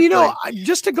bullshit. And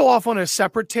just to go off on a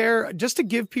separate tear, just to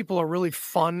give people a really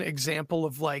fun example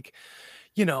of like,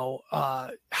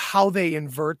 how they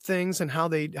invert things and how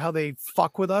they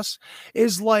fuck with us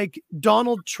is like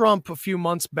Donald Trump a few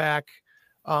months back.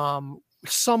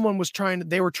 Someone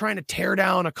they were trying to tear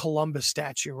down a Columbus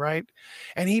statue, right?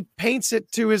 And he paints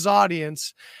it to his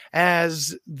audience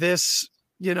as this,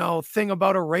 thing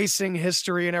about erasing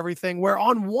history and everything, where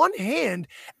on one hand,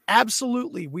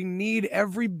 absolutely, we need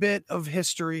every bit of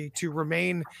history to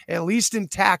remain at least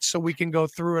intact so we can go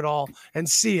through it all and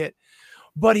see it.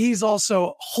 But he's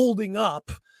also holding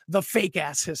up the fake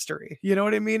ass history. You know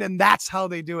what I mean? And that's how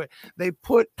they do it. They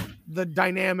put the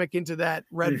dynamic into that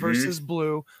red versus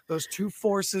blue, those two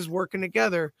forces working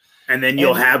together. And then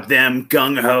you'll have them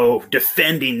gung ho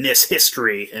defending this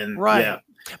history. And right. Yeah,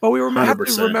 but we have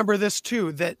to remember this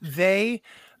too, that they,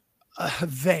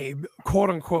 quote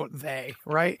unquote,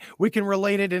 right? We can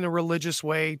relate it in a religious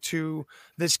way to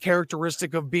this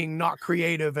characteristic of being not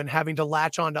creative and having to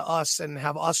latch onto us and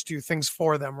have us do things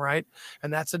for them, right?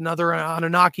 And that's another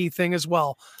Anunnaki thing as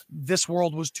well. This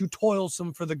world was too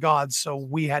toilsome for the gods, so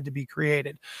we had to be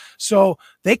created. So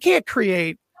they can't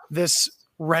create this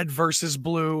red versus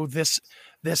blue, this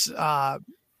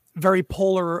very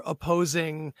polar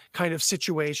opposing kind of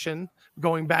situation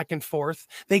going back and forth.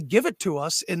 They give it to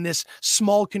us in this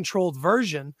small controlled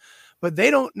version, but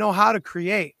they don't know how to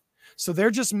create. So they're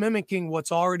just mimicking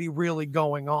what's already really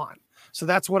going on. So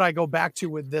that's what I go back to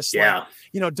with this. Yeah.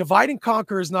 Like, divide and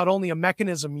conquer is not only a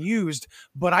mechanism used,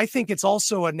 but I think it's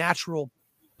also a natural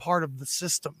part of the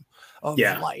system of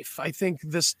life. I think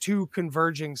this two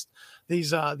converging,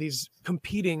 these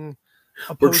competing,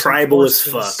 we're tribal as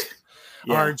fuck.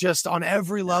 Are just on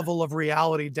every level of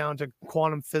reality down to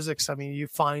quantum physics. I mean, you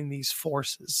find these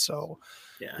forces. So,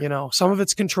 some of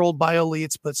it's controlled by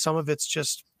elites, but some of it's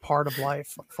just part of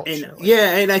life, unfortunately.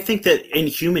 And I think that in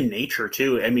human nature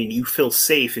too, I mean, you feel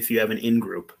safe if you have an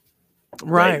in-group.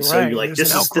 Right. So you're like,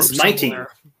 this is my team.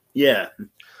 Yeah.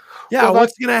 Yeah. Well,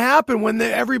 what's going to happen when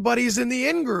everybody's in the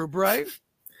in-group, right?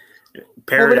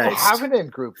 Paradise. Well, you have an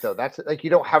in-group though. That's like you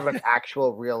don't have an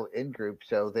actual real in-group,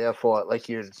 so therefore, like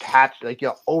you're attached, like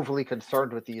you're overly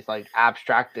concerned with these like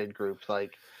abstracted groups,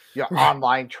 like your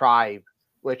online tribe.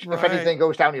 Which, if anything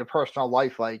goes down in your personal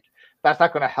life, like that's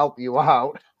not going to help you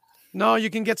out. No, you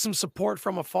can get some support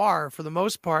from afar for the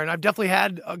most part, and I've definitely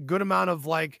had a good amount of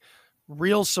like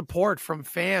real support from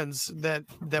fans that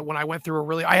when I went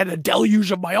through I had a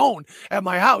deluge of my own at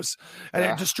my house and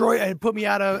it put me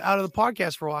out of the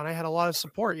podcast for a while, and I had a lot of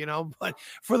support, but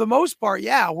for the most part,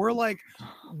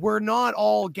 we're not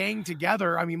all gang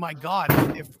together. I mean, my God,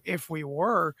 if we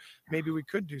were, maybe we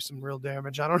could do some real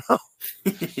damage. I don't know.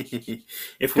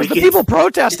 The people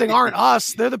protesting aren't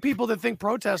us. They're the people that think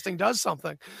protesting does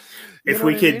something. If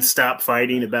we could stop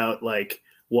fighting about like,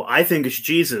 well, I think it's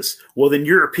Jesus. Well, then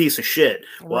you're a piece of shit.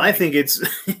 Well, I think it's,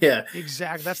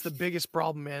 Exactly. That's the biggest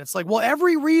problem, man. It's like, well,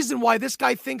 every reason why this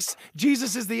guy thinks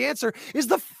Jesus is the answer is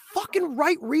the fucking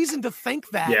right reason to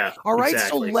think that. Yeah. All right.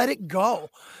 Exactly. So let it go.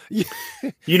 I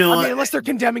mean, unless they're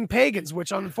condemning pagans,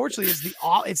 which unfortunately is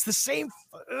it's the same.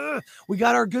 We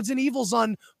got our goods and evils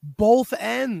on both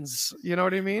ends. You know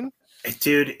what I mean?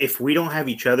 Dude, if we don't have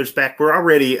each other's back, we're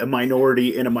already a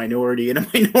minority and a minority and a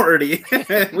minority.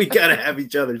 We got to have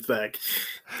each other's back.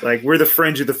 Like, we're the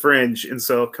fringe of the fringe. And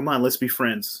so, come on, let's be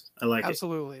friends. I like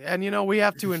Absolutely. it. And, we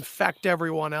have to infect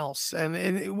everyone else. And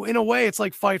in a way, it's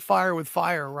like fight fire with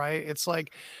fire, right? It's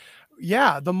like,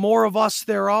 the more of us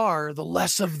there are, the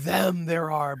less of them there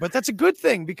are. But that's a good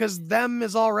thing because them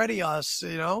is already us,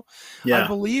 Yeah.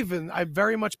 I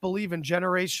very much believe in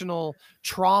generational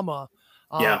trauma.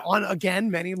 on, again,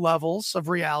 many levels of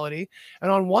reality. And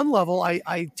on one level,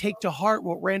 I take to heart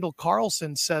what Randall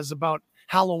Carlson says about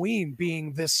Halloween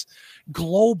being this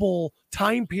global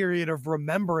time period of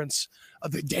remembrance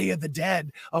of the Day of the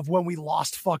Dead, of when we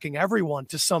lost fucking everyone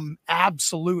to some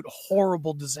absolute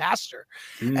horrible disaster.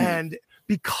 And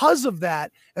because of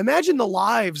that, imagine the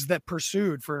lives that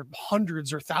pursued for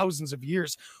hundreds or thousands of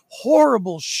years,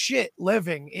 horrible shit,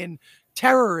 living in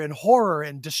terror and horror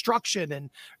and destruction and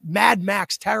Mad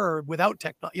Max terror without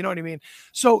technology. You know what I mean?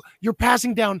 So you're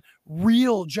passing down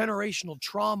real generational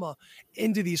trauma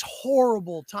into these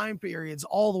horrible time periods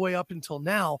all the way up until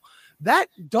now. That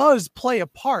does play a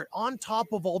part on top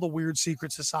of all the weird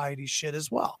secret society shit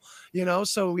as well. You know,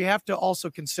 so we have to also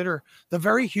consider the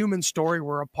very human story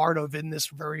we're a part of in this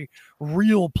very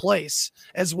real place,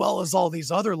 as well as all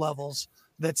these other levels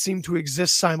that seem to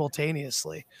exist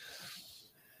simultaneously.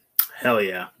 Hell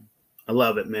yeah. I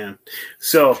love it, man.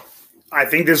 So I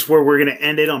think this is where we're going to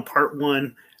end it on part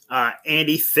 1.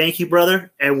 Andy, thank you,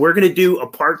 brother. And we're going to do a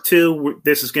part 2.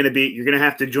 This is going to be, you're going to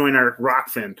have to join our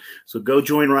Rockfin. So go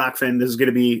join Rockfin. This is going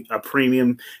to be a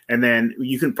premium. And then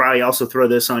you can probably also throw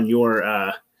this on your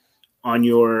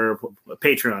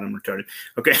Patreon. I'm retarded.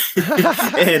 Okay.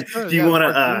 And do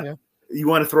you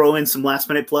want to throw in some last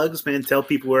minute plugs, man? Tell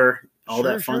people where all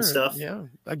that fun stuff. Yeah.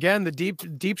 Again, the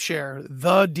deep share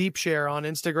on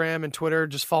Instagram and Twitter.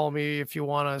 Just follow me if you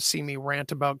want to see me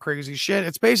rant about crazy shit.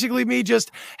 It's basically me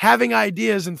just having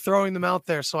ideas and throwing them out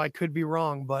there. So I could be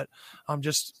wrong, but I'm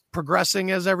just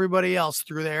progressing as everybody else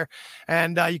through there.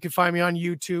 And you can find me on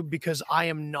YouTube because I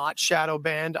am not shadow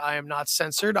banned. I am not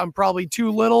censored. I'm probably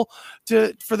too little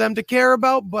for them to care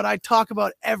about, but I talk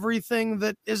about everything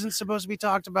that isn't supposed to be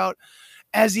talked about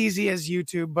as easy as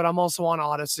YouTube, but I'm also on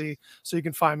Odyssey, so you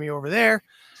can find me over there.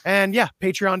 And yeah,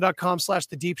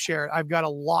 patreon.com/thedeepshare. I've got a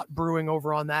lot brewing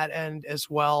over on that end as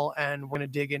well, and we're going to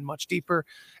dig in much deeper.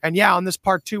 And yeah, on this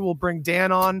part 2, we'll bring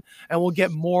Dan on, and we'll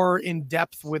get more in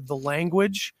depth with the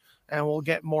language, and we'll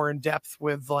get more in depth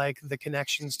with like the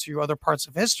connections to other parts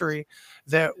of history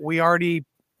that we already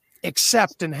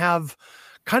accept and have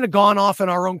kind of gone off in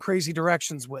our own crazy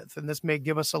directions with. And this may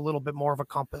give us a little bit more of a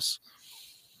compass.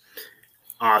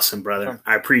 Awesome, brother.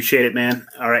 I appreciate it, man.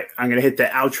 All right. I'm going to hit the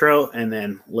outro and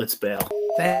then let's bail.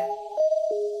 Thanks.